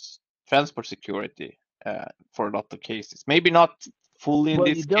use transport security for a lot of cases. Maybe not fully in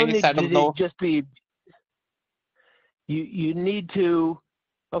this case. I don't know. Just be. You need to.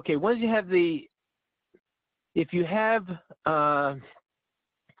 Okay, once you have if you have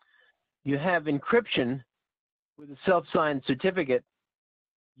encryption with a self-signed certificate,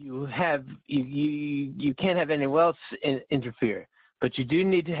 you can't have anyone else interfere. But you do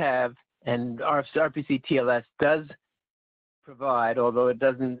need to have, and RPC TLS does provide, although it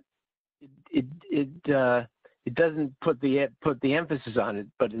doesn't put the emphasis on it.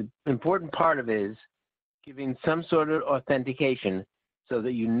 But an important part of it is giving some sort of authentication so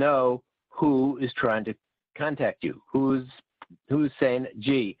that you know who is trying to contact you, who's saying,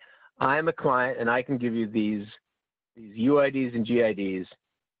 gee, I'm a client and I can give you these UIDs and GIDs,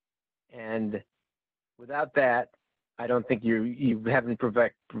 And without that, I don't think you haven't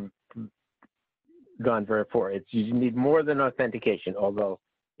gone very far. You need more than authentication, although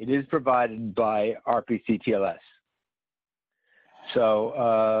it is provided by RPC TLS.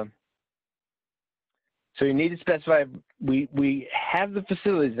 So so you need to specify, we have the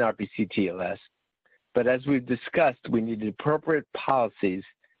facilities in RPC TLS, but as we've discussed, we need appropriate policies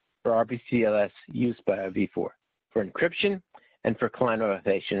for RPC TLS used by V4 for encryption and for client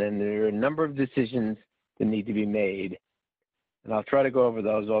authentication. And there are a number of decisions that need to be made. And I'll try to go over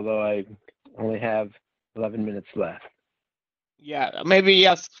those, although I only have 11 minutes left. Yeah, maybe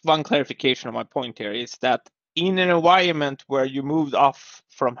just one clarification on my point here is that in an environment where you moved off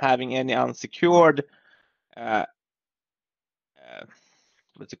from having any unsecured, what's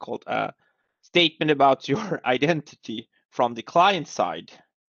it called, statement about your identity from the client side,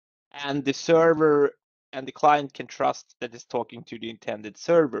 and the server and the client can trust that it's talking to the intended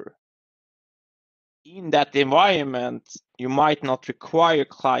server. In that environment, you might not require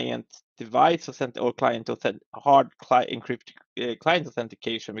client device or hard encrypted client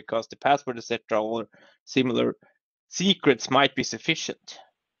authentication because the password, etc., or similar secrets might be sufficient.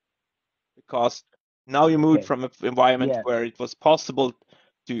 Because now you moved from an environment where it was possible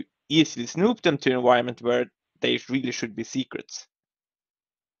to easily snoop them to an environment where they really should be secrets.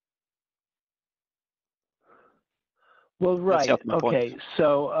 Well, right. Okay.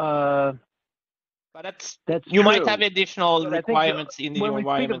 So, but that's you might have additional requirements in the environment.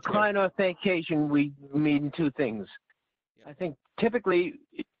 When we speak of client authentication, we mean two things. I think typically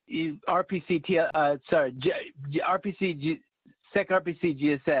SecRPC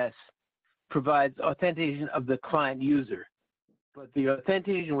GSS provides authentication of the client user, but the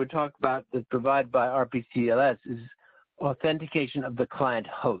authentication we're talking about that's provided by RPCLS is authentication of the client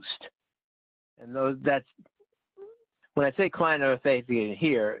host, and that's. When I say client authentication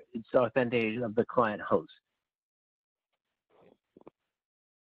here, it's authentication of the client host.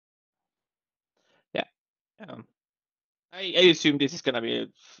 Yeah. I assume this is going to be a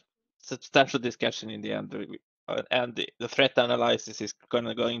substantial discussion in the end, and the threat analysis is going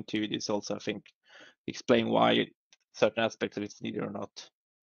to go into this also, I think, explain why certain aspects of it's needed or not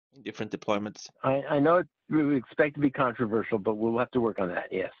in different deployments. I know we expect to be controversial, but we'll have to work on that,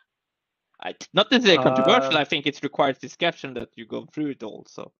 yes. Not necessarily controversial. I think it requires discussion that you go through it all.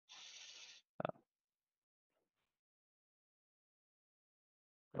 So,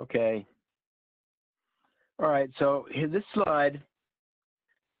 okay. All right. So here, this slide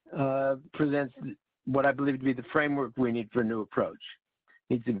presents what I believe to be the framework we need for a new approach.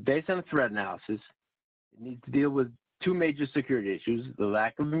 It needs to be based on a threat analysis. It needs to deal with two major security issues: the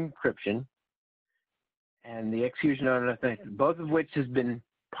lack of encryption and the execution of authentication, both of which has been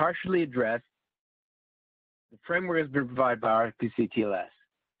partially addressed. The framework has been provided by RPC TLS,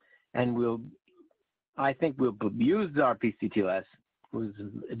 and I think we'll use the RPC TLS with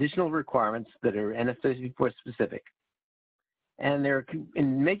additional requirements that are NFSV4 specific. And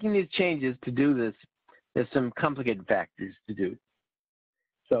in making these changes to do this, there's some complicated factors to do.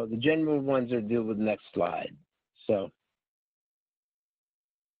 So the general ones are deal with the next slide. So,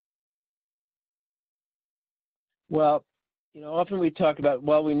 well, often we talk about,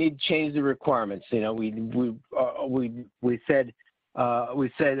 well, we need to change the requirements. We said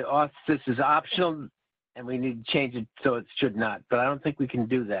auth is optional, and we need to change it so it should not. But I don't think we can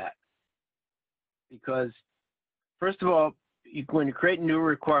do that because, first of all, when you create new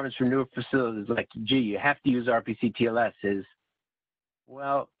requirements for newer facilities, like, gee, you have to use RPC TLS,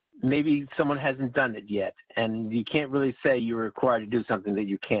 well, maybe someone hasn't done it yet, and you can't really say you're required to do something that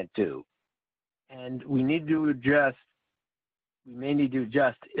you can't do. And we need to adjust. We may need to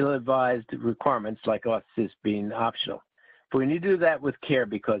adjust ill-advised requirements like auth being optional. But we need to do that with care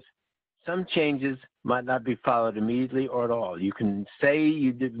because some changes might not be followed immediately or at all. You can say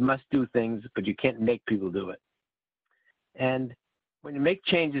you must do things, but you can't make people do it. And when you make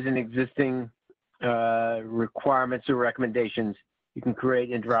changes in existing requirements or recommendations, you can create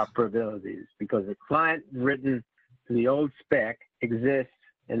interoperabilities because the client written to the old spec exists,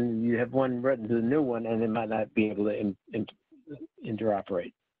 and you have one written to the new one, and they might not be able to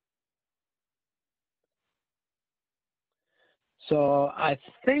interoperate. So I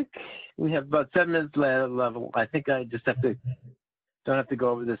think we have about 7 minutes level. I think I just don't have to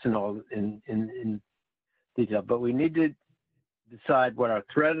go over this in detail, but we need to decide what our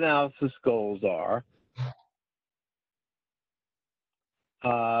threat analysis goals are.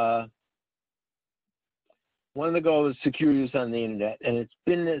 One of the goals is secure use on the internet, and it's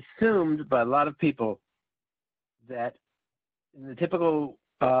been assumed by a lot of people that in the typical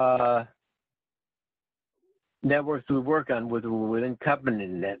networks we work on within company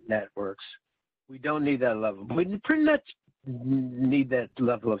networks, we don't need that level. We pretty much need that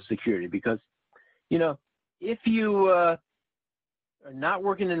level of security because, you know, if you are not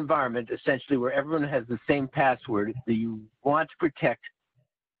working in an environment essentially where everyone has the same password, that you want to protect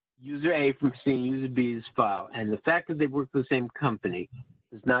user A from seeing user B's file. And the fact that they work for the same company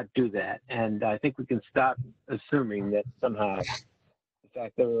does not do that. And I think we can stop assuming that somehow the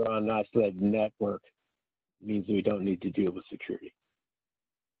fact that we're on an isolated network means we don't need to deal with security.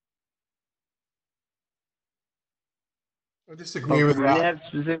 I disagree with We that. have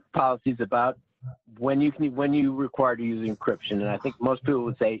specific policies about when you require to use encryption, and I think most people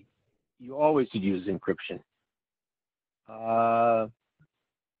would say you always should use encryption.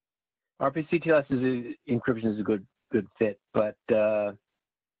 RPC-TLS encryption is a good fit, but there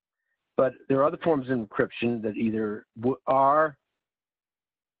are other forms of encryption that either are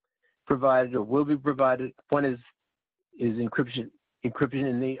provided or will be provided. One is encryption. Encryption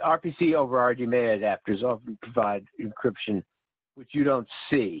in the RPC over RDMA adapters often provide encryption, which you don't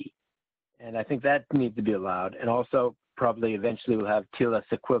see, and I think that needs to be allowed. And also, probably eventually we'll have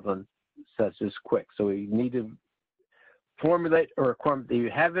TLS equivalents such as QUIC. So we need to formulate a requirement that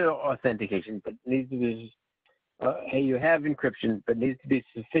you have authentication, but needs to be you have encryption, but needs to be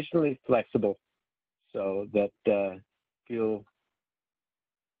sufficiently flexible so that you'll.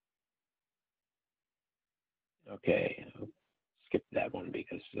 Okay, I'll skip that one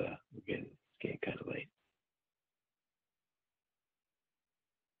because again, it's getting kind of late.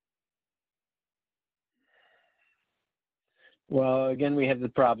 Well, again, we have the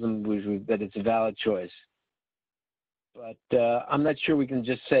problem that it's a valid choice. But I'm not sure we can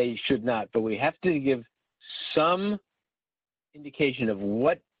just say should not, but we have to give some indication of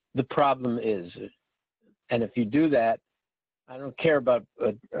what the problem is. And if you do that, I don't care about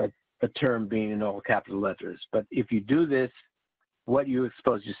a term being in all capital letters, but if you do this, what you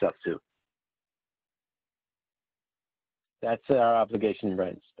expose yourself to. That's our obligation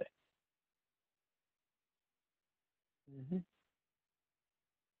right today.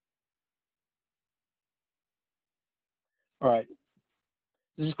 All right.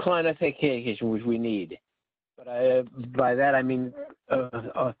 This is client authentication, which we need. But by that, I mean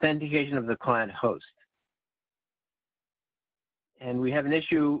authentication of the client host. And we have an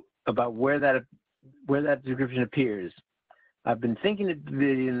issue about where that description appears. I've been thinking it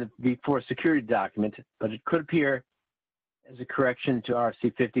in the V4 security document, but it could appear as a correction to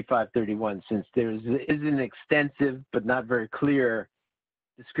RFC 5531, since there is an extensive but not very clear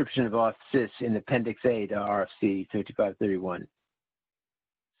description of auth-sys in Appendix A to RFC 5531.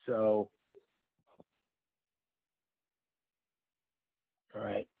 So, all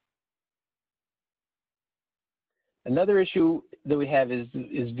right. Another issue that we have is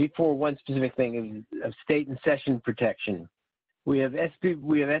V4. One specific thing is of state and session protection. We have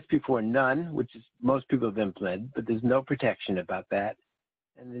SP4 none, which is most people have implemented, but there's no protection about that.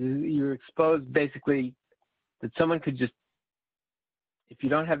 And you're exposed basically that someone could just, if you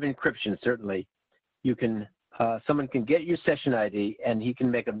don't have encryption, certainly, you can, someone can get your session ID and he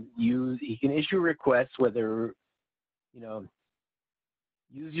can he can issue requests, whether, you know,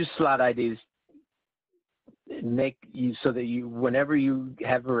 use your slot IDs, make you so that whenever you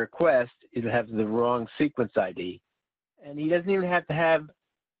have a request, it'll have the wrong sequence ID. And he doesn't even have to have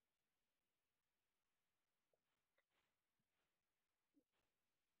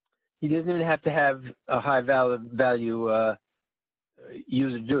a high value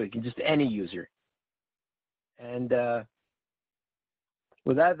user do it. It can just any user. And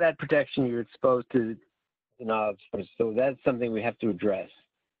without that protection, you're exposed to the knowledge. So that's something we have to address.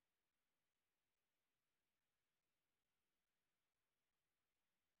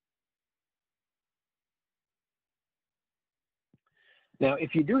 Now,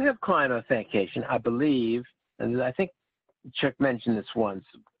 if you do have client authentication, I believe, and I think Chuck mentioned this once,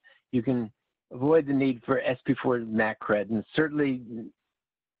 you can avoid the need for SP4 MAC-CRED, and certainly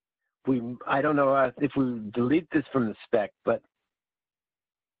I don't know if we delete this from the spec, but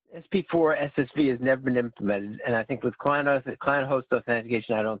SP4 SSV has never been implemented, and I think with client host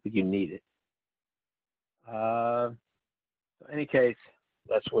authentication, I don't think you need it. In any case,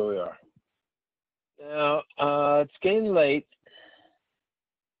 that's where we are. Now, it's getting late.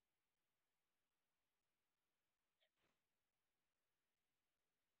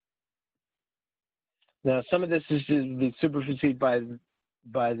 Now, some of this is to be superseded by the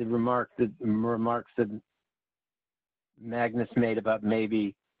remarks that Magnus made about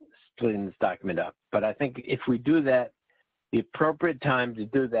maybe splitting this document up. But I think if we do that, the appropriate time to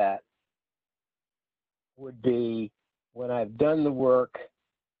do that would be when I've done the work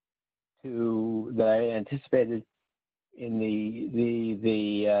that I anticipated in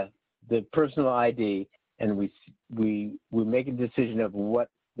the personal ID, and we make a decision of what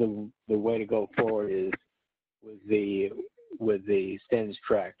the way to go forward is with the standards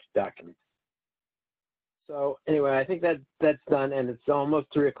track document. So anyway, I think that's done, and it's almost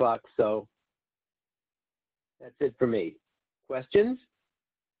 3 o'clock, so that's it for me. Questions?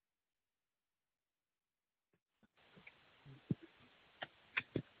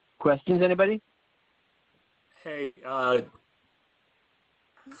 Questions, anybody? Hey,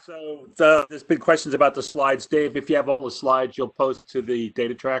 so there's been questions about the slides. Dave, if you have all the slides, you'll post to the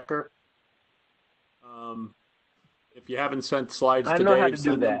data tracker. If you haven't sent slides to I know how Dave, to do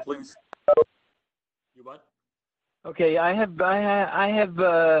send them, that. please. You what? Okay, I have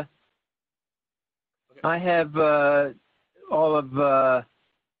all of the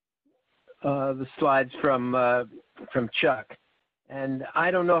slides from Chuck, and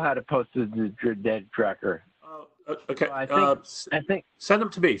I don't know how to post the data tracker. Okay. So I think. Send them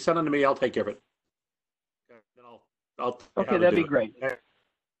to me. Send them to me. I'll take care of it. Okay, then I'll Okay, that'd be great.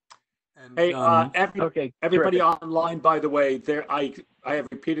 And, Hey, okay, everybody terrific. online, by the way, I have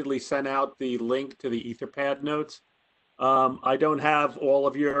repeatedly sent out the link to the Etherpad notes. I don't have all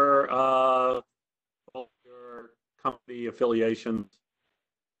of your company affiliations.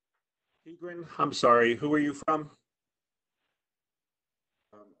 Tigran, I'm sorry. Who are you from?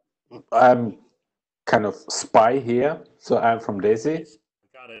 I'm kind of spy here, so I'm from Daisy.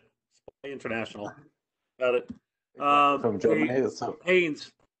 Got it. Spy International. Got it. From Germany. So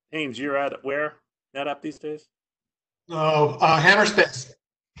Haynes, you're at where? NetApp these days? No, Hammerspace.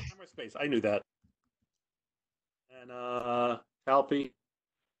 Hammerspace. I knew that. And Alpi,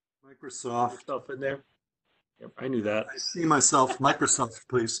 Microsoft. stuff in there. Yep, I knew that. I see myself. Microsoft,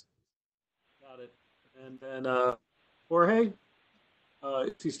 please. Got it. And then Jorge,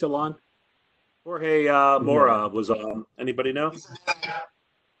 is he still on? Jorge Mora was on. Anybody know?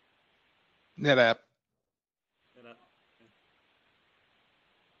 NetApp.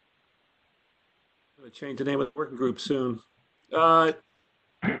 I'm going to change the name of the working group soon. Joey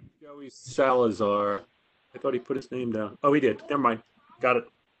Salazar. I thought he put his name down. Oh, he did. Never mind. Got it.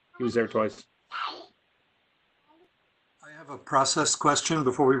 He was there twice. I have a process question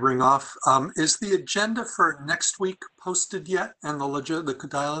before we bring off. Is the agenda for next week posted yet, and the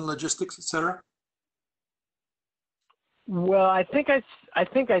dial-in logistics, et cetera? Well, I think I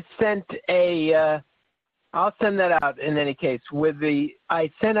sent a. I'll send that out in any case. I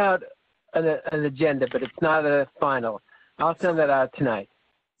sent out an agenda, but it's not a final. I'll send that out tonight.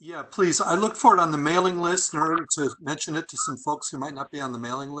 Yeah, please. I look for it on the mailing list in order to mention it to some folks who might not be on the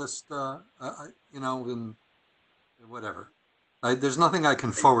mailing list. And whatever. There's nothing I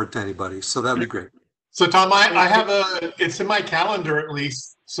can forward to anybody, so that'd be great. So Tom, I have it's in my calendar at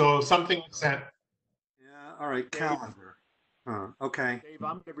least. So something was sent. Yeah. All right. Calendar. Okay. Dave,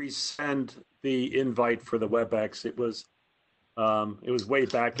 I'm going to resend the invite for the WebEx. It was way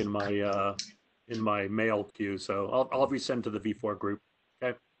back in my mail queue, so I'll resend to the V4 group.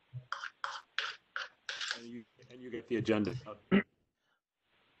 Okay. And you get the agenda.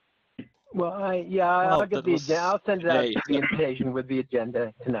 Well, I'll get the agenda. I'll send out the invitation with the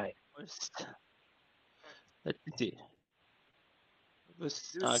agenda tonight. Let me see.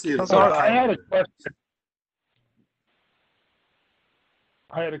 I had a question.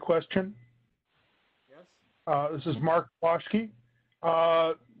 I had a question. Yes. This is Mark Washke.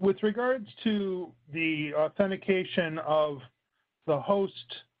 With regards to the authentication of the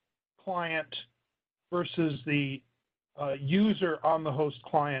host client versus the user on the host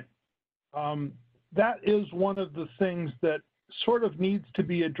client, that is one of the things that sort of needs to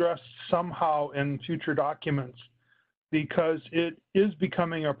be addressed somehow in future documents, because it is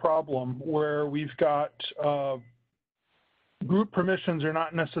becoming a problem where we've got group permissions are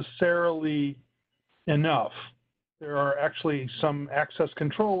not necessarily enough. There are actually some access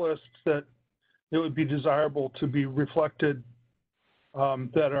control lists that it would be desirable to be reflected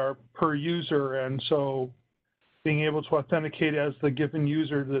that are per user, and so being able to authenticate as the given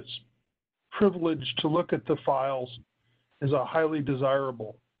user that's privileged to look at the files is a highly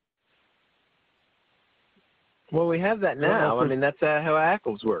desirable. Well, we have that now. I mean, that's how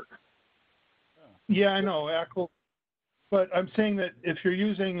ACLs work. Yeah, I know ACL, but I'm saying that if you're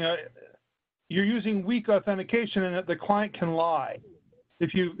using weak authentication, and that the client can lie.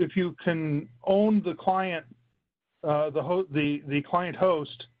 If you can own the client, the client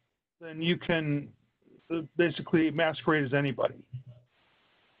host, then you can basically masquerade as anybody.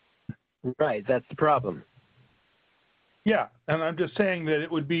 Right, that's the problem. Yeah, and I'm just saying that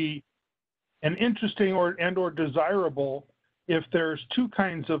it would be an interesting or desirable if there's two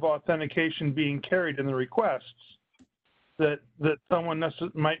kinds of authentication being carried in the requests, that someone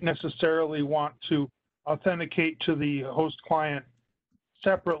might necessarily want to authenticate to the host client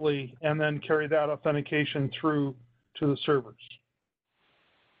separately and then carry that authentication through to the servers.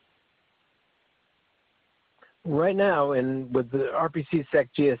 Right now, with the RPC Sec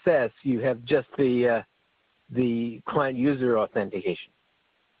GSS, you have just the client user authentication.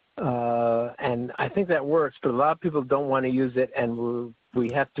 And I think that works, but a lot of people don't want to use it, and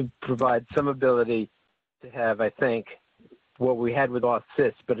we have to provide some ability to have, I think, what we had with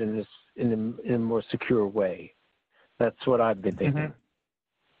AuthSys, but in a more secure way. That's what I've been thinking.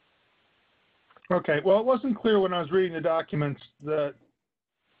 Mm-hmm. Okay, well, it wasn't clear when I was reading the documents that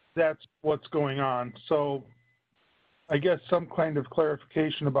that's what's going on. So I guess some kind of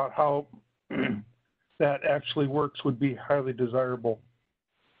clarification about how that actually works would be highly desirable.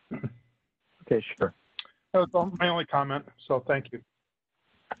 Okay, sure. That was my only comment, so thank you.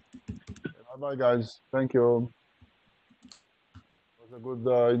 Bye, guys. Thank you. It was a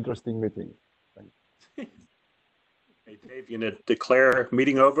good, interesting meeting. Thanks. Hey, Dave, you gonna declare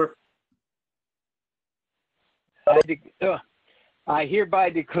meeting over? I hereby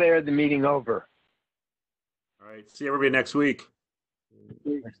declare the meeting over. All right, see everybody next week.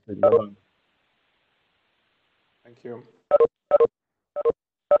 Next week. Bye-bye. Thank you.